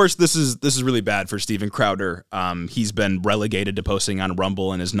 Now, of course, this is really bad for Steven Crowder. He's been relegated to posting on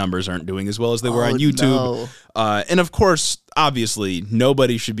Rumble, and his numbers aren't doing as well as they were on YouTube. No. And of course, obviously,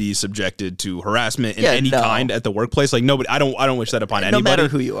 nobody should be subjected to harassment in any kind at the workplace. Like nobody. I don't wish that upon anybody, no matter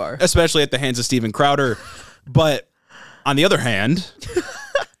who you are, especially at the hands of Steven Crowder. But on the other hand.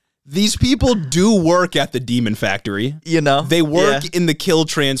 These people do work at the Demon Factory. They work in the kill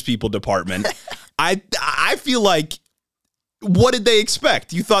trans people department. I feel like, what did they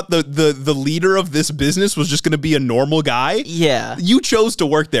expect? You thought the leader of this business was just going to be a normal guy? Yeah. You chose to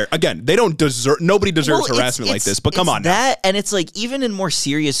work there. Again, they don't deserve. Nobody deserves harassment like this. But come on, that, and it's like, even in more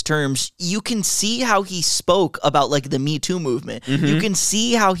serious terms, you can see how he spoke about like the Me Too movement. Mm-hmm. You can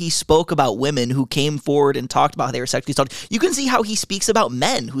see how he spoke about women who came forward and talked about how they were sexually assaulted. You can see how he speaks about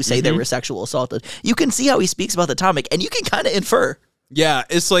men who say they were sexual assaulted. You can see how he speaks about the topic, and you can kind of infer. Yeah,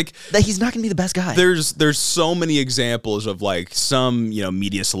 it's like that he's not going to be the best guy. There's so many examples of like some,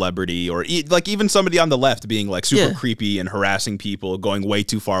 media celebrity or like even somebody on the left being like super creepy and harassing people, going way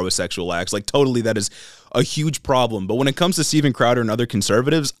too far with sexual acts. Like totally that is a huge problem. But when it comes to Steven Crowder and other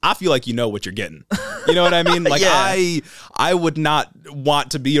conservatives, I feel like you know what you're getting. You know what I mean? Like I would not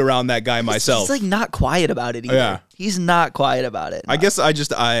want to be around that guy myself. He's like not quiet about it either. Yeah. He's not quiet about it. I guess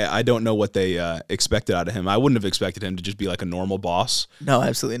I don't know what they expected out of him. I wouldn't have expected him to just be like a normal boss. No,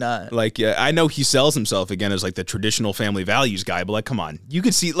 absolutely not. Like, I know he sells himself again as like the traditional family values guy, but like, come on. You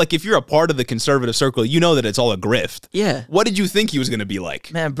could see, like, if you're a part of the conservative circle, you know that it's all a grift. Yeah. What did you think he was going to be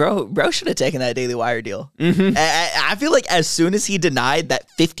like? Man, bro should have taken that Daily Wire deal. Mm-hmm. I feel like as soon as he denied that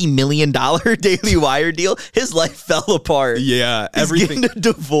 $50 million Daily Wire deal, his life fell apart. Yeah. Everything. Getting a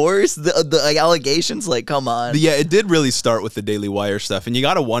divorce, the like, allegations, like, come on. Yeah, it did really start with the Daily Wire stuff, and you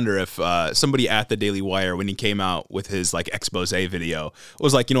got to wonder if somebody at the Daily Wire, when he came out with his like expose video,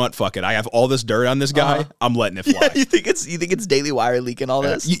 was like, you know what, fuck it, I have all this dirt on this guy, I'm letting it fly. Yeah, you think it's Daily Wire leaking all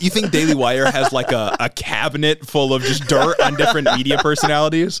this? You think Daily Wire has like a cabinet full of just dirt on different media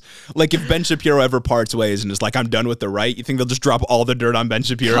personalities? Like if Ben Shapiro ever parts ways and is like, I'm done with the right, you think they'll just drop all the dirt on Ben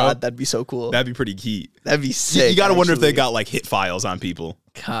Shapiro? God, that'd be so cool. That'd be pretty heat. That'd be sick. You got to wonder if they got like hit files on people.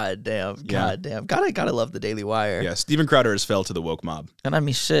 God damn. Gotta love the Daily Wire. Yeah, Steven Crowder has fell to the woke mob. And I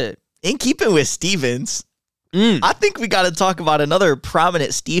mean, shit. In keeping with Stevens, I think we got to talk about another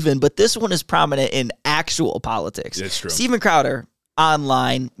prominent Steven, but this one is prominent in actual politics. It's true. Steven Crowder,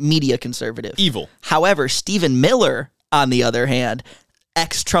 online, media conservative. Evil. However, Stephen Miller, on the other hand,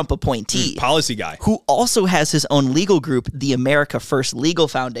 ex-Trump appointee. Policy guy. Who also has his own legal group, the America First Legal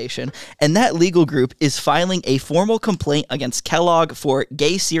Foundation. And that legal group is filing a formal complaint against Kellogg for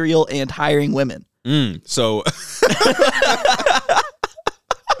gay cereal and hiring women. So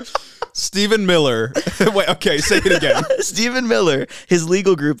Stephen Miller. Wait, okay, say it again. Stephen Miller, his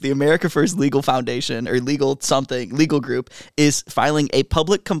legal group, the America First Legal Foundation, or legal group, is filing a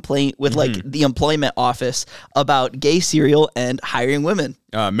public complaint with the employment office about gay cereal and hiring women.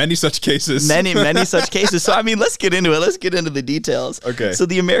 Many such cases. Many such cases. So, I mean, let's get into it. Let's get into the details. Okay. So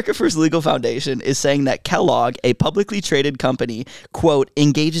the America First Legal Foundation is saying that Kellogg, a publicly traded company, quote,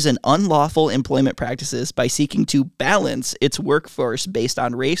 engages in unlawful employment practices by seeking to balance its workforce based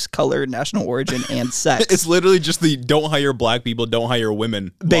on race, color, national origin, and sex. It's literally just the don't hire black people, don't hire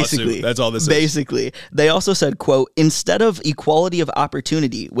women Basically. lawsuit. That's all this is. Basically. They also said, quote, instead of equality of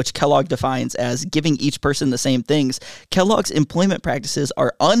opportunity, which Kellogg defines as giving each person the same things, Kellogg's employment practices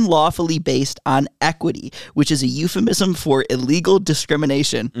are unlawfully based on equity, which is a euphemism for illegal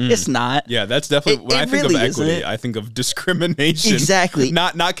discrimination. It's not. Yeah, that's definitely when I think really of equity, isn't. I think of discrimination. Exactly.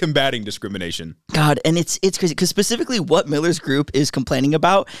 Not combating discrimination. God, and it's crazy because specifically what Miller's group is complaining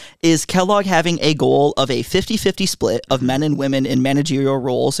about is Kellogg having a goal of a 50-50 split of men and women in managerial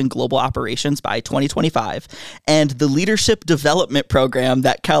roles in global operations by 2025, and the leadership development program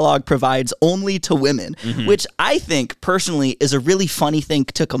that Kellogg provides only to women, which I think personally is a really funny thing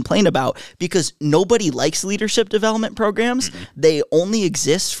to complain about because nobody likes leadership development programs. They only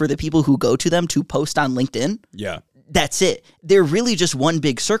exist for the people who go to them to post on LinkedIn. Yeah. That's it. They're really just one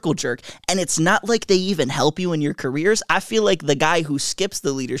big circle jerk. And it's not like they even help you in your careers. I feel like the guy who skips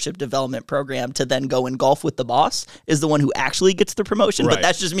the leadership development program to then go and golf with the boss is the one who actually gets the promotion. Right. But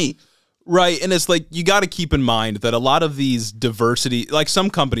that's just me. Right, and it's like you got to keep in mind that a lot of these diversity, like some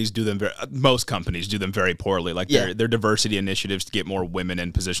companies do them, most companies do them very poorly, like their diversity initiatives to get more women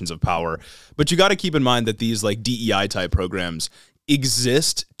in positions of power. But you got to keep in mind that these like DEI type programs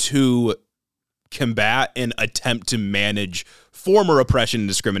exist to combat and attempt to manage former oppression and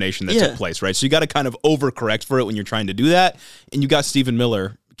discrimination that took place, right? So you got to kind of overcorrect for it when you're trying to do that. And you got Stephen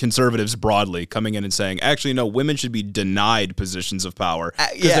Miller, conservatives broadly, coming in and saying, actually, no, women should be denied positions of power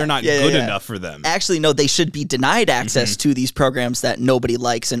because they're not good enough for them. Actually, no, they should be denied access to these programs that nobody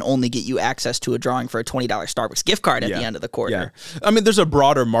likes and only get you access to a drawing for a $20 Starbucks gift card at the end of the quarter. Yeah. I mean, there's a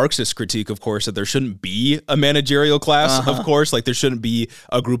broader Marxist critique, of course, that there shouldn't be a managerial class, of course. Like, there shouldn't be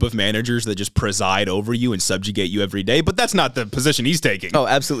a group of managers that just preside over you and subjugate you every day. But that's not the position he's taking. Oh,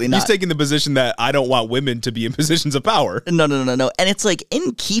 absolutely not. He's taking the position that I don't want women to be in positions of power. No. And it's like,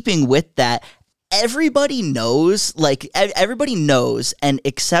 in keeping with that, everybody knows and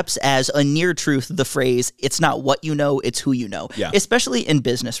accepts as a near truth the phrase, it's not what you know, it's who you know, especially in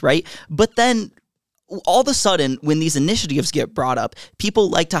business, right? But then all of a sudden, when these initiatives get brought up, people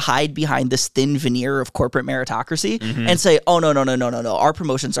like to hide behind this thin veneer of corporate meritocracy and say, oh, no, our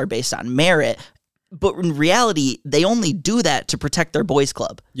promotions are based on merit. But in reality, they only do that to protect their boys'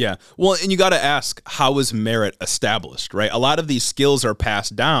 club. Yeah. Well, and you got to ask, how is merit established, right? A lot of these skills are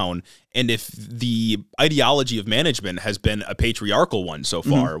passed down. And if the ideology of management has been a patriarchal one so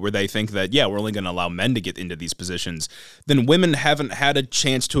far, where they think that, we're only going to allow men to get into these positions, then women haven't had a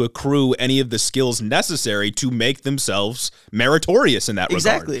chance to accrue any of the skills necessary to make themselves meritorious in that regard.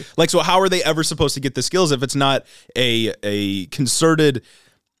 Exactly. Like, so how are they ever supposed to get the skills if it's not a concerted,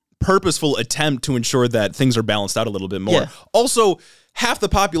 purposeful attempt to ensure that things are balanced out a little bit more? Also, half the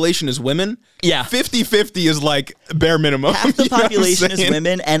population is women. 50-50 is like bare minimum. Half the population is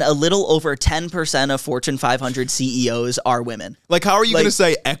women, and a little over 10% of Fortune 500 CEOs are women. Like, how are you going to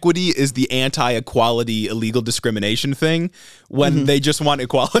say equity is the anti-equality illegal discrimination thing when they just want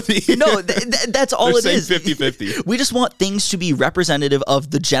equality? No, that's all it is. 50-50. We just want things to be representative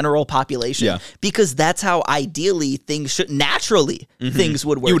of the general population because that's how ideally things should, naturally things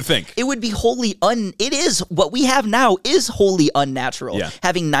would work. You would think. It would be it is, what we have now is wholly unnatural.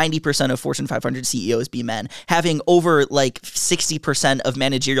 Having 90% of Fortune 500 CEOs be men, having over like 60% of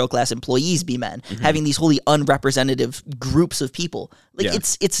managerial class employees be men, having these wholly unrepresentative groups of people. Like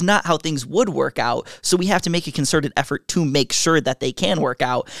it's not how things would work out. So we have to make a concerted effort to make sure that they can work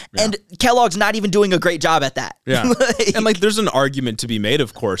out. And Kellogg's not even doing a great job at that. And like there's an argument to be made,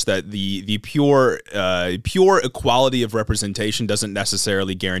 of course, that the pure equality of representation doesn't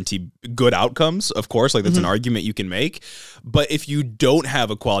necessarily guarantee good outcomes, of course. Like that's an argument you can make. But if you don't have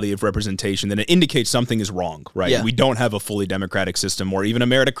equality of representation, then it indicates something is wrong, right? We don't have a fully democratic system or even a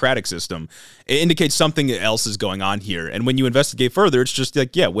meritocratic system. It indicates something else is going on here. And when you investigate further, it's just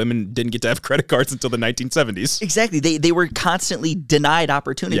like, women didn't get to have credit cards until the 1970s. Exactly. They were constantly denied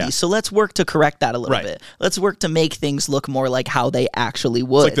opportunities. So let's work to correct that a little bit. Let's work to make things look more like how they actually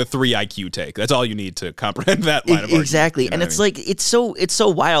would. It's like the 3 IQ take. That's all you need to comprehend that line of argument. Exactly. And it's like, it's so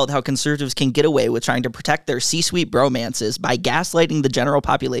wild how conservatives can get away with trying to protect their C-suite bromances by gaslighting the general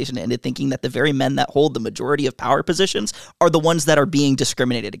population into thinking that the very men that hold the majority of power positions are the ones that are being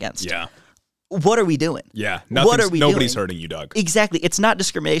discriminated against. Yeah. what are we doing? Yeah. Nobody's hurting you, dog. Exactly. It's not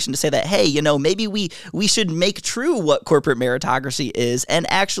discrimination to say that, hey, maybe we should make true what corporate meritocracy is and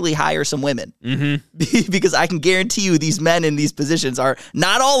actually hire some women. Mm-hmm. Because I can guarantee you these men in these positions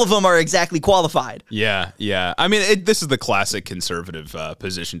not all of them are exactly qualified. Yeah. I mean, this is the classic conservative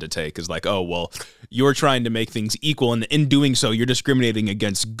position to take, is like, oh, well, you're trying to make things equal, and in doing so, you're discriminating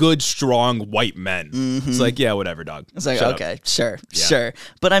against good, strong white men. Mm-hmm. It's like, yeah, whatever, dog. It's like, okay, sure.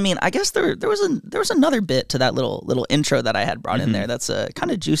 But I mean, I guess there was another bit to that little intro that I had brought in there that's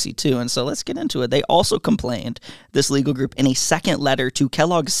kind of juicy too, and so let's get into it. They also complained, this legal group, in a second letter to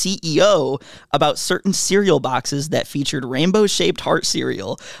Kellogg's CEO about certain cereal boxes that featured rainbow-shaped heart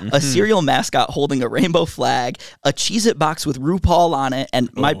cereal, a cereal mascot holding a rainbow flag, a Cheez-It box with RuPaul on it, and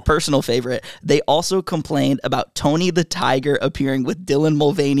my personal favorite, they also complained about Tony the Tiger appearing with Dylan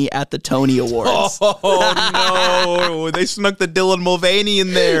Mulvaney at the Tony Awards. Oh no, they snuck the Dylan Mulvaney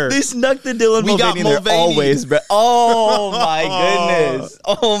in there. They snuck the Dylan Mulvaney in there always, bro. Oh my goodness.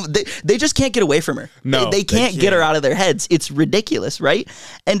 Oh, they just can't get away from her. No, they can't get her out of their heads. It's ridiculous, right?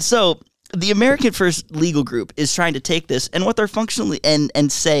 And so the American First Legal Group is trying to take this and what they're functionally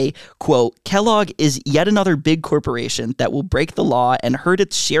and say, quote, Kellogg is yet another big corporation that will break the law and hurt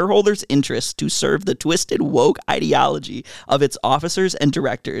its shareholders' interests to serve the twisted woke ideology of its officers and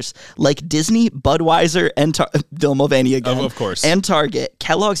directors. Like Disney, Budweiser, and Dylan Mulvaney again, of course, and Target,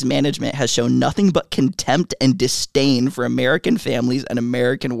 Kellogg's management has shown nothing but contempt and disdain for American families and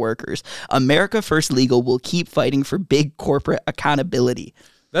American workers. America First Legal will keep fighting for big corporate accountability.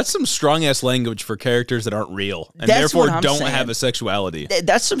 That's some strong-ass language for characters that aren't real and That's therefore what don't saying. have a sexuality.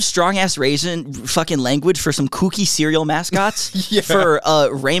 That's some strong-ass raisin fucking language for some kooky cereal mascots. Yeah. For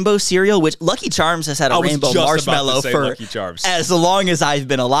rainbow cereal, which Lucky Charms has had a rainbow marshmallow for as long as I've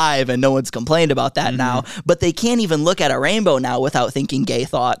been alive, and no one's complained about that now. But they can't even look at a rainbow now without thinking gay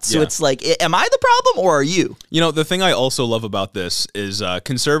thoughts. So it's like, am I the problem or are you? The thing I also love about this is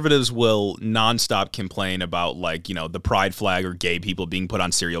conservatives will nonstop complain about, like, the pride flag or gay people being put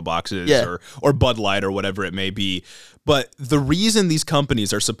on cereal boxes or Bud Light or whatever it may be. But the reason these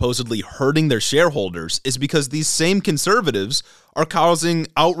companies are supposedly hurting their shareholders is because these same conservatives are causing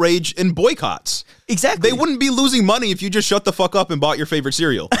outrage and boycotts. Exactly. They wouldn't be losing money if you just shut the fuck up and bought your favorite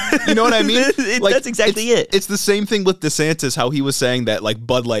cereal. You know what I mean? That's exactly it. It's the same thing with DeSantis, how he was saying that, like,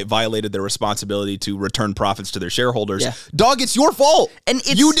 Bud Light violated their responsibility to return profits to their shareholders. Yeah. Dog, it's your fault. And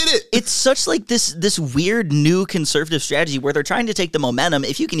you did it. It's such like this weird new conservative strategy where they're trying to take the momentum,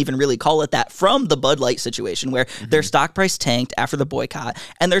 if you can even really call it that, from the Bud Light situation where their stock price tanked after the boycott,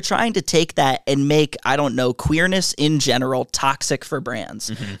 and they're trying to take that and make, queerness in general toxic for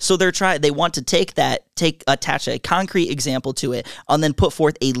brands. So they want to take that, attach a concrete example to it, and then put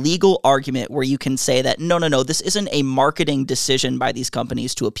forth a legal argument where you can say that no, this isn't a marketing decision by these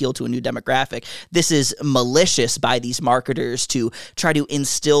companies to appeal to a new demographic. This is malicious by these marketers to try to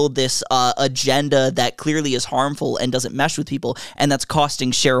instill this agenda that clearly is harmful and doesn't mesh with people, and that's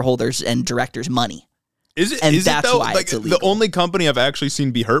costing shareholders and directors money. Is it? And is that's it though? why Like, it's illegal. the only company I've actually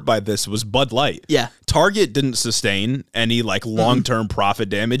seen be hurt by this was Bud Light. Yeah. Target didn't sustain any long-term profit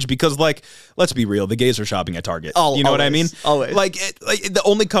damage because, let's be real, the gays are shopping at Target. Oh, you know what I mean? Always. The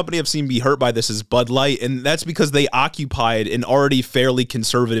only company I've seen be hurt by this is Bud Light, and that's because they occupied an already fairly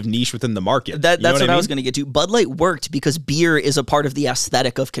conservative niche within the market. That's what I was going to get to. Bud Light worked because beer is a part of the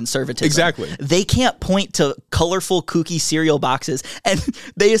aesthetic of conservatism. Exactly. They can't point to colorful, kooky cereal boxes, and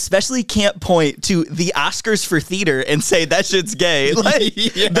they especially can't point to the Oscars for theater and say that shit's gay.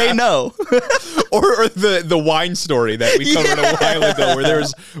 They know. or the wine story that we covered a while ago, where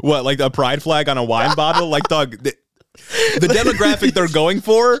there's a pride flag on a wine bottle. Like, dog, the demographic they're going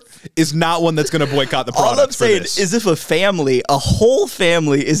for is not one that's going to boycott the products. All I'm saying is, if a whole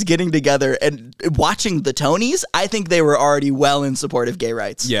family is getting together and watching the Tonys, I think they were already well in support of gay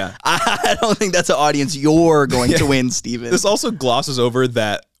rights. Yeah. I don't think that's an audience you're going to win, Steven. This also glosses over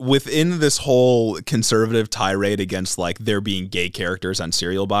that within this whole conservative tirade against there being gay characters on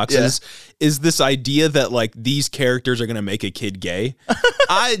cereal boxes is this idea that these characters are going to make a kid gay.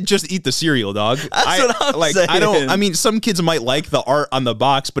 I just eat the cereal, dog. That's what I'm saying. I don't. I mean, some kids might like the art on the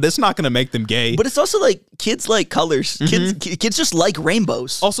box, but it's not going to make them gay. But it's also kids like colors. Kids just like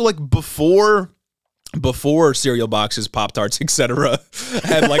rainbows. Also, before cereal boxes, Pop-Tarts, etc.,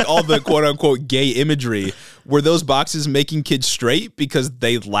 had all the quote-unquote gay imagery, were those boxes making kids straight because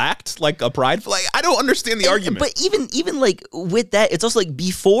they lacked a pride flag? I don't understand the argument. But even with that, it's also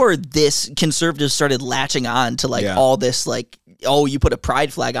before this, conservatives started latching on to all this oh, you put a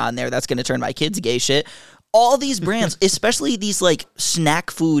pride flag on there, that's going to turn my kids gay shit. all these brands, especially these like snack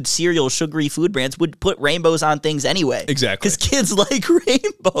food, cereal, sugary food brands, would put rainbows on things anyway. Exactly. Because kids like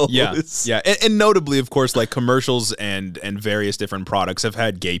rainbows. Yeah. And notably, of course, like commercials and various different products have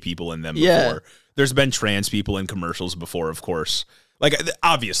had gay people in them before. Yeah. There's been trans people in commercials before, of course. Like,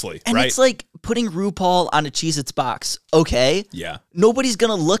 obviously, and right? it's like putting RuPaul on a Cheez-Its box. Okay. Yeah. Nobody's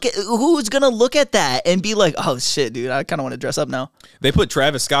going to look at, who's going to look at that and be like, oh shit, dude, I kind of want to dress up now. They put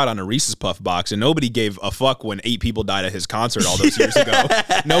Travis Scott on a Reese's Puff box and nobody gave a fuck when 8 people died at his concert all those years ago.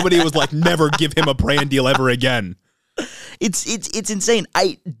 Nobody was like, never give him a brand deal ever again. It's insane.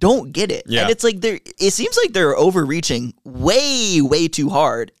 I don't get it. Yeah. And it's like it seems like they're overreaching way too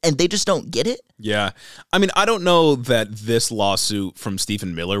hard and they just don't get it. Yeah. I mean, I don't know that this lawsuit from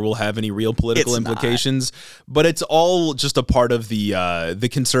Stephen Miller will have any real political implications, but it's all just a part of the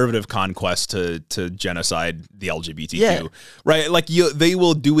conservative conquest to genocide the LGBTQ, right? Like they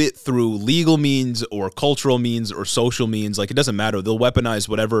will do it through legal means or cultural means or social means. Like it doesn't matter. They'll weaponize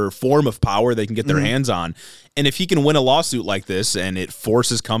whatever form of power they can get their hands on. And if he can win a lawsuit like this and it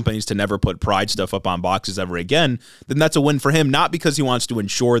forces companies to never put Pride stuff up on boxes ever again, then that's a win for him, not because he wants to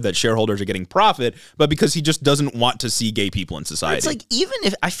ensure that shareholders are getting profit, but because he just doesn't want to see gay people in society. It's like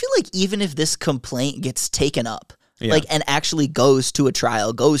even if this complaint gets taken up, like and actually goes to a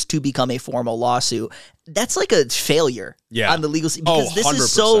trial, goes to become a formal lawsuit, that's like a failure on the legal scene because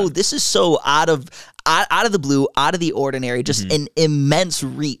this is so out of the blue, out of the ordinary, just an immense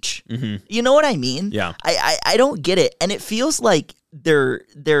reach. You know what I mean? Yeah. I don't get it, and it feels like they're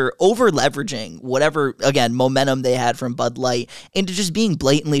over leveraging whatever, again, momentum they had from Bud Light into just being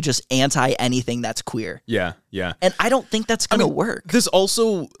blatantly just anti anything that's queer. Yeah. And I don't think that's going to work. This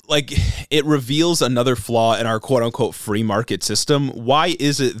also, like, it reveals another flaw in our quote-unquote free market system. Why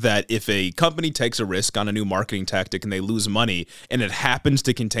is it that if a company takes a risk on a new marketing tactic and they lose money and it happens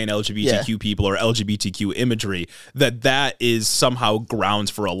to contain LGBTQ people or LGBTQ imagery, that is somehow grounds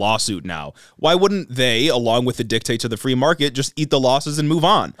for a lawsuit now? Why wouldn't they, along with the dictates of the free market, just eat the losses and move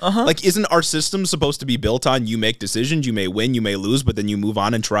on? Like, isn't our system supposed to be built on you make decisions, you may win, you may lose, but then you move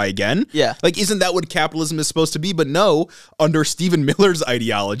on and try again? Yeah. Like, isn't that what capitalism is supposed to be? But no, under Stephen Miller's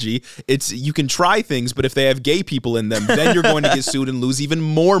ideology, it's you can try things, but if they have gay people in them, then you're going to get sued and lose even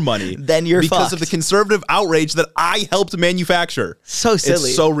more money. Then you're because fucked. of the conservative outrage that I helped manufacture. So silly.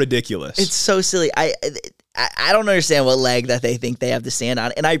 It's so ridiculous. It's so silly. I don't understand what leg that they think they have to stand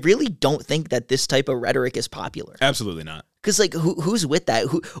on, and I really don't think that this type of rhetoric is popular. Absolutely not. Because like who's with that?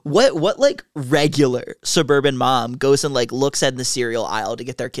 What like regular suburban mom goes and like looks at the cereal aisle to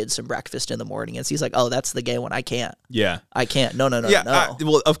get their kids some breakfast in the morning and sees like, oh, that's the gay one. I can't. Yeah. I can't. No.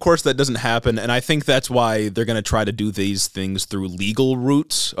 Well, of course that doesn't happen, and I think that's why they're going to try to do these things through legal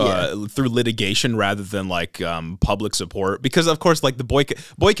routes, through litigation rather than like public support. Because of course, like the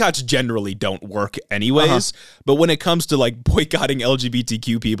boycotts generally don't work anyways. But when it comes to like boycotting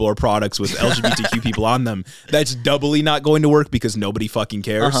LGBTQ people or products with LGBTQ people on them, that's doubly not going to work because nobody fucking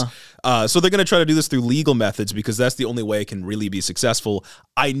cares. So they're going to try to do this through legal methods because that's the only way it can really be successful.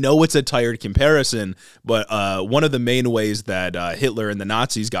 I know it's a tired comparison, but one of the main ways that Hitler and the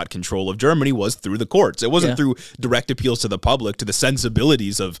Nazis got control of Germany was through the courts. It wasn't through direct appeals to the public, to the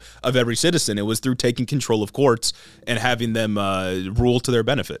sensibilities of every citizen. It was through taking control of courts and having them rule to their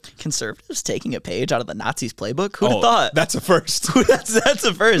benefit. Conservatives taking a page out of the Nazis' playbook? Who'd have thought? That's a first. that's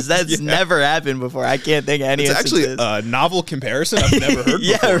a first. That's never happened before. I can't think of any instances. It's actually a novel comparison I've never heard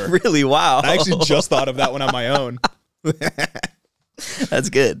before. Really, wow. I actually just thought of that one on my own. That's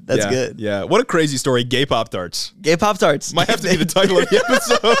good. That's good. Yeah. What a crazy story. Gay Pop-Tarts. Gay Pop-Tarts. Might have to be the title of the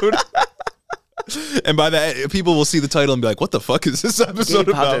episode. And by that, people will see the title and be like, what the fuck is this episode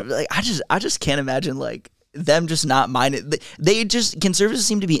about? Like, I just can't imagine like them just not minding. They just, conservatives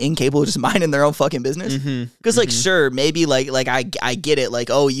seem to be incapable of just minding their own fucking business. Because like, sure, maybe like I get it. Like,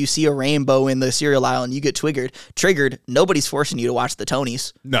 oh, you see a rainbow in the cereal aisle and you get triggered. Nobody's forcing you to watch the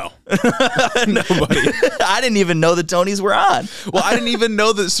Tonys. No. Nobody. I didn't even know the Tonys were on. Well, I didn't even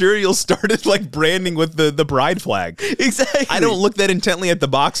know that cereal started like branding with the pride flag. Exactly. I don't look that intently at the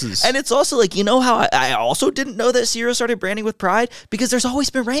boxes. And it's also like, you know how I also didn't know that cereal started branding with pride? Because there's always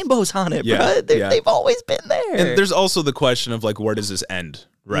been rainbows on it, bro. They've always been there. And there's also the question of like, where does this end?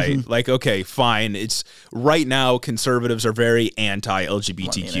 Right? Like, okay, fine. It's right now conservatives are very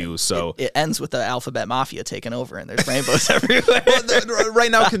anti-LGBTQ. So it ends with the alphabet mafia taking over and there's rainbows everywhere. Well,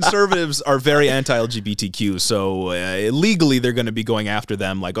 right now conservatives are very anti-LGBTQ. So legally they're going to be going after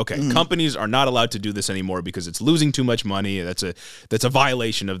them. Like, okay, companies are not allowed to do this anymore because it's losing too much money. That's a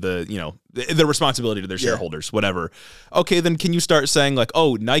violation of the responsibility to their shareholders, whatever. Okay, then can you start saying like,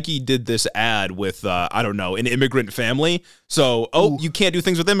 oh, Nike did this ad with, I don't know, an immigrant family. So, you can't do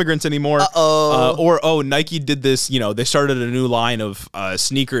things with with immigrants anymore. Or Nike did this, they started a new line of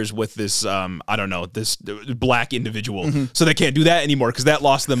sneakers with this, this black individual. So they can't do that anymore because that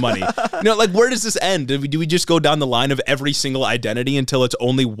lost them money. Where does this end? Do we just go down the line of every single identity until it's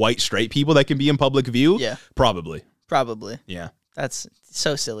only white straight people that can be in public view? Yeah. Probably. Yeah. That's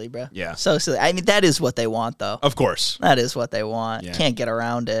so silly, bro. Yeah. So silly. I mean, that is what they want, though. Of course. That is what they want. Yeah. Can't get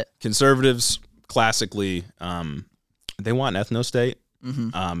around it. Conservatives, classically, they want an ethno-state.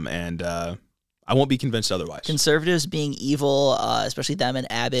 And I won't be convinced otherwise. Conservatives being evil, especially them and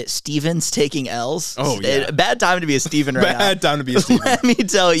Abbott. Stevens taking L's. Oh, yeah. Bad time to be a Steven right now. Bad time to be a Steven. Let me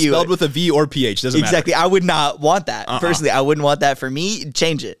tell you. Spelled with a V or PH. Doesn't matter. Exactly. I would not want that. Personally, I wouldn't want that for me.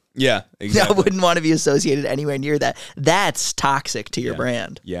 Change it. Yeah, exactly. I wouldn't want to be associated anywhere near that. That's toxic to your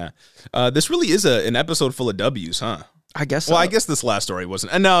brand. Yeah. This really is an episode full of W's, huh? I guess so. Well, I guess this last story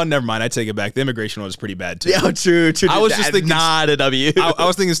wasn't. No, never mind. I take it back. The immigration one was pretty bad, too. Yeah, true. I was just thinking. Not a W. I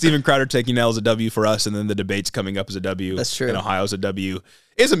was thinking Steven Crowder taking L as a W for us, and then the debates coming up as a W. That's true. And Ohio's a W.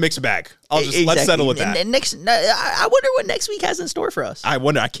 It's a mixed bag. Let's settle with that. I wonder what next week has in store for us. I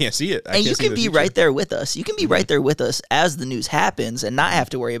wonder. I can't see it. And you can be right there with us. You can be right there with us as the news happens and not have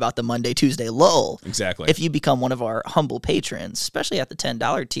to worry about the Monday, Tuesday lull. Exactly. If you become one of our humble patrons, especially at the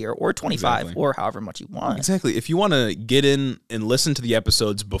 $10 tier or $25 or however much you want. Exactly. If you want to get in and listen to the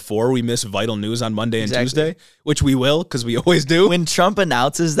episodes before we miss vital news on Monday and Tuesday, which we will because we always do. When Trump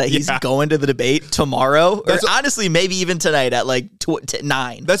announces that he's going to the debate tomorrow, or honestly maybe even tonight at like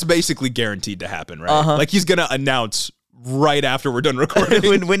 9. That's basically guaranteed to happen, right? Like he's gonna announce right after we're done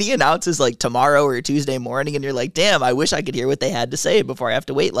recording. when he announces like tomorrow or Tuesday morning, and you're like, damn, I wish I could hear what they had to say before I have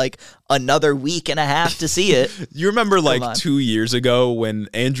to wait like another week and a half to see it. You remember like 2 years ago when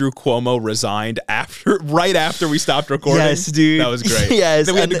Andrew Cuomo resigned right after we stopped recording? Yes, dude. That was great. Yes.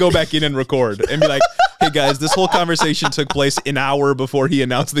 Then we had to go back in and record and be like, hey guys, this whole conversation took place an hour before he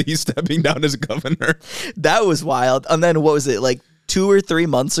announced that he's stepping down as governor. That was wild. And then what was it, like 2 or 3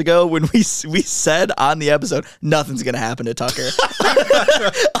 months ago when we said on the episode, nothing's going to happen to Tucker.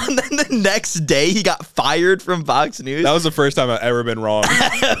 And then the next day he got fired from Fox News. That was the first time I've ever been wrong.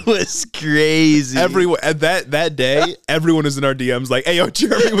 That was crazy. Everyone that day, everyone was in our DMs like, hey, yo,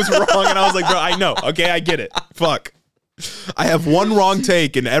 Jeremy was wrong. And I was like, bro, I know. Okay, I get it. Fuck. I have one wrong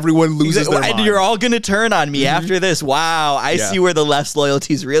take and everyone loses their mind. You're all going to turn on me after this. Wow. I see where the left's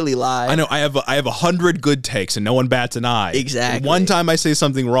loyalties really lie. I know. I have 100 good takes and no one bats an eye. Exactly. And one time I say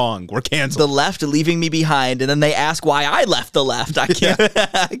something wrong, we're canceled. The left leaving me behind, and then they ask why I left the left. I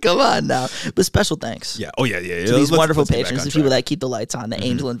can't. Come on now. But special thanks. Yeah. Oh, yeah. To these wonderful patrons, the people that keep the lights on, the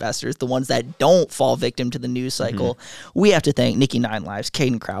angel investors, the ones that don't fall victim to the news cycle. We have to thank Nikki 9 Lives,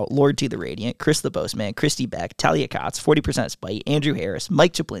 Caden Kraut, Lord to the Radiant, Chris the Boastman, Christy Beck, Talia Kotz, 40% Spite, Andrew Harris,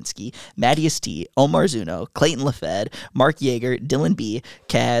 Mike Chaplinsky, Mattias T, Omar Zuno, Clayton LaFed, Mark Yeager, Dylan B,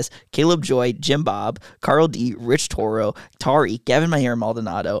 Kaz, Caleb Joy, Jim Bob, Carl D, Rich Toro, Tari, Gavin Mayer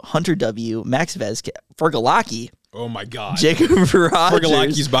Maldonado, Hunter W, Max Vezke, Fergalaki. Oh my God. Jacob Rogers.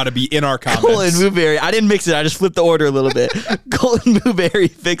 Fergalaki's about to be in our comments. Colin Mooberry. I didn't mix it. I just flipped the order a little bit. Colin Mooberry,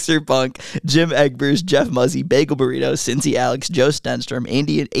 Fixer Punk, Jim Egbers, Jeff Muzzy, Bagel Burrito, Cincy Alex, Joe Stenstrom,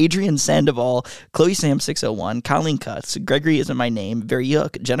 Adrian Sandoval, Chloe Sam 601, Colleen Cutts, Gregory Isn't My Name,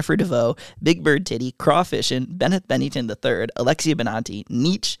 Veryuk, Jennifer DeVoe, Big Bird Titty, Crawfishin, Bennett Bennington III, Alexia Benanti,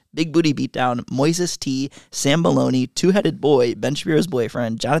 Nietzsche, Big Booty Beatdown, Moises T, Sam Maloney, Two-Headed Boy, Ben Shapiro's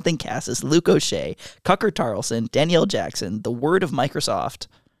Boyfriend, Jonathan Cassis, Luke O'Shea, Cucker Tarleson, Danielle Jackson, The Word of Microsoft,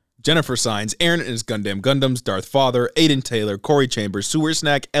 Jennifer Signs, Aaron and his Gundams, Darth Father, Aiden Taylor, Corey Chambers, Sewer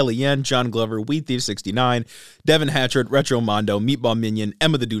Snack, Ellie John Glover, Weed Thief 69, Devin Hatchard, Retro Mondo, Meatball Minion,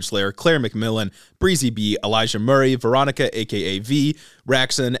 Emma the Dude Slayer, Claire McMillan, Breezy B, Elijah Murray, Veronica aka V,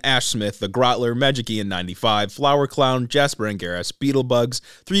 Raxon, Ash Smith, The Grotler, Magic Ian 95, Flower Clown, Jasper and Garris, Beetlebugs,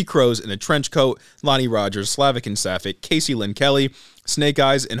 Three Crows in a Trench Coat, Lonnie Rogers, Slavic and Sapphic, Casey Lynn Kelly, Snake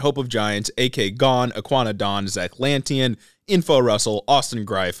Eyes and Hope of Giants, AK Gone, Aquana Don, Zach Lantian, Info Russell, Austin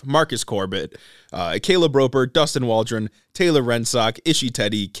Greif, Marcus Corbett, Caleb Roper, Dustin Waldron, Taylor Rensock, Ishi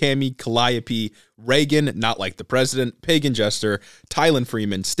Teddy, Cami, Calliope, Reagan, Not Like the President, Pagan Jester, Tylen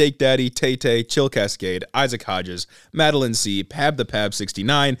Freeman, Steak Daddy, Tay-Tay, Chill Cascade, Isaac Hodges, Madeline C, Pab the Pab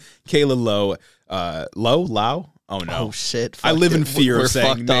 69, Kayla Lowe, Lau? Oh no. Oh shit. I live in fear of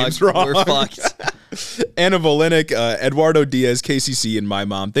saying names wrong. We're fucked. Anna Volinick, Eduardo Diaz, KCC, and my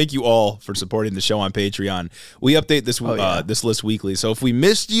mom. Thank you all for supporting the show on Patreon. We update this this list weekly. So if we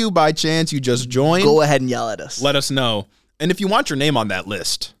missed you by chance, you just joined, go ahead and yell at us. Let us know. And if you want your name on that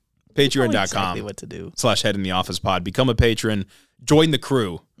list, patreon.com exactly what to do. /Head in the Office Pod. Become a patron, join the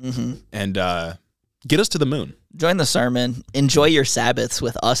crew, and get us to the moon. Join the sermon. Enjoy your Sabbaths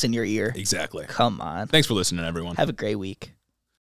with us in your ear. Exactly. Come on. Thanks for listening, everyone. Have a great week.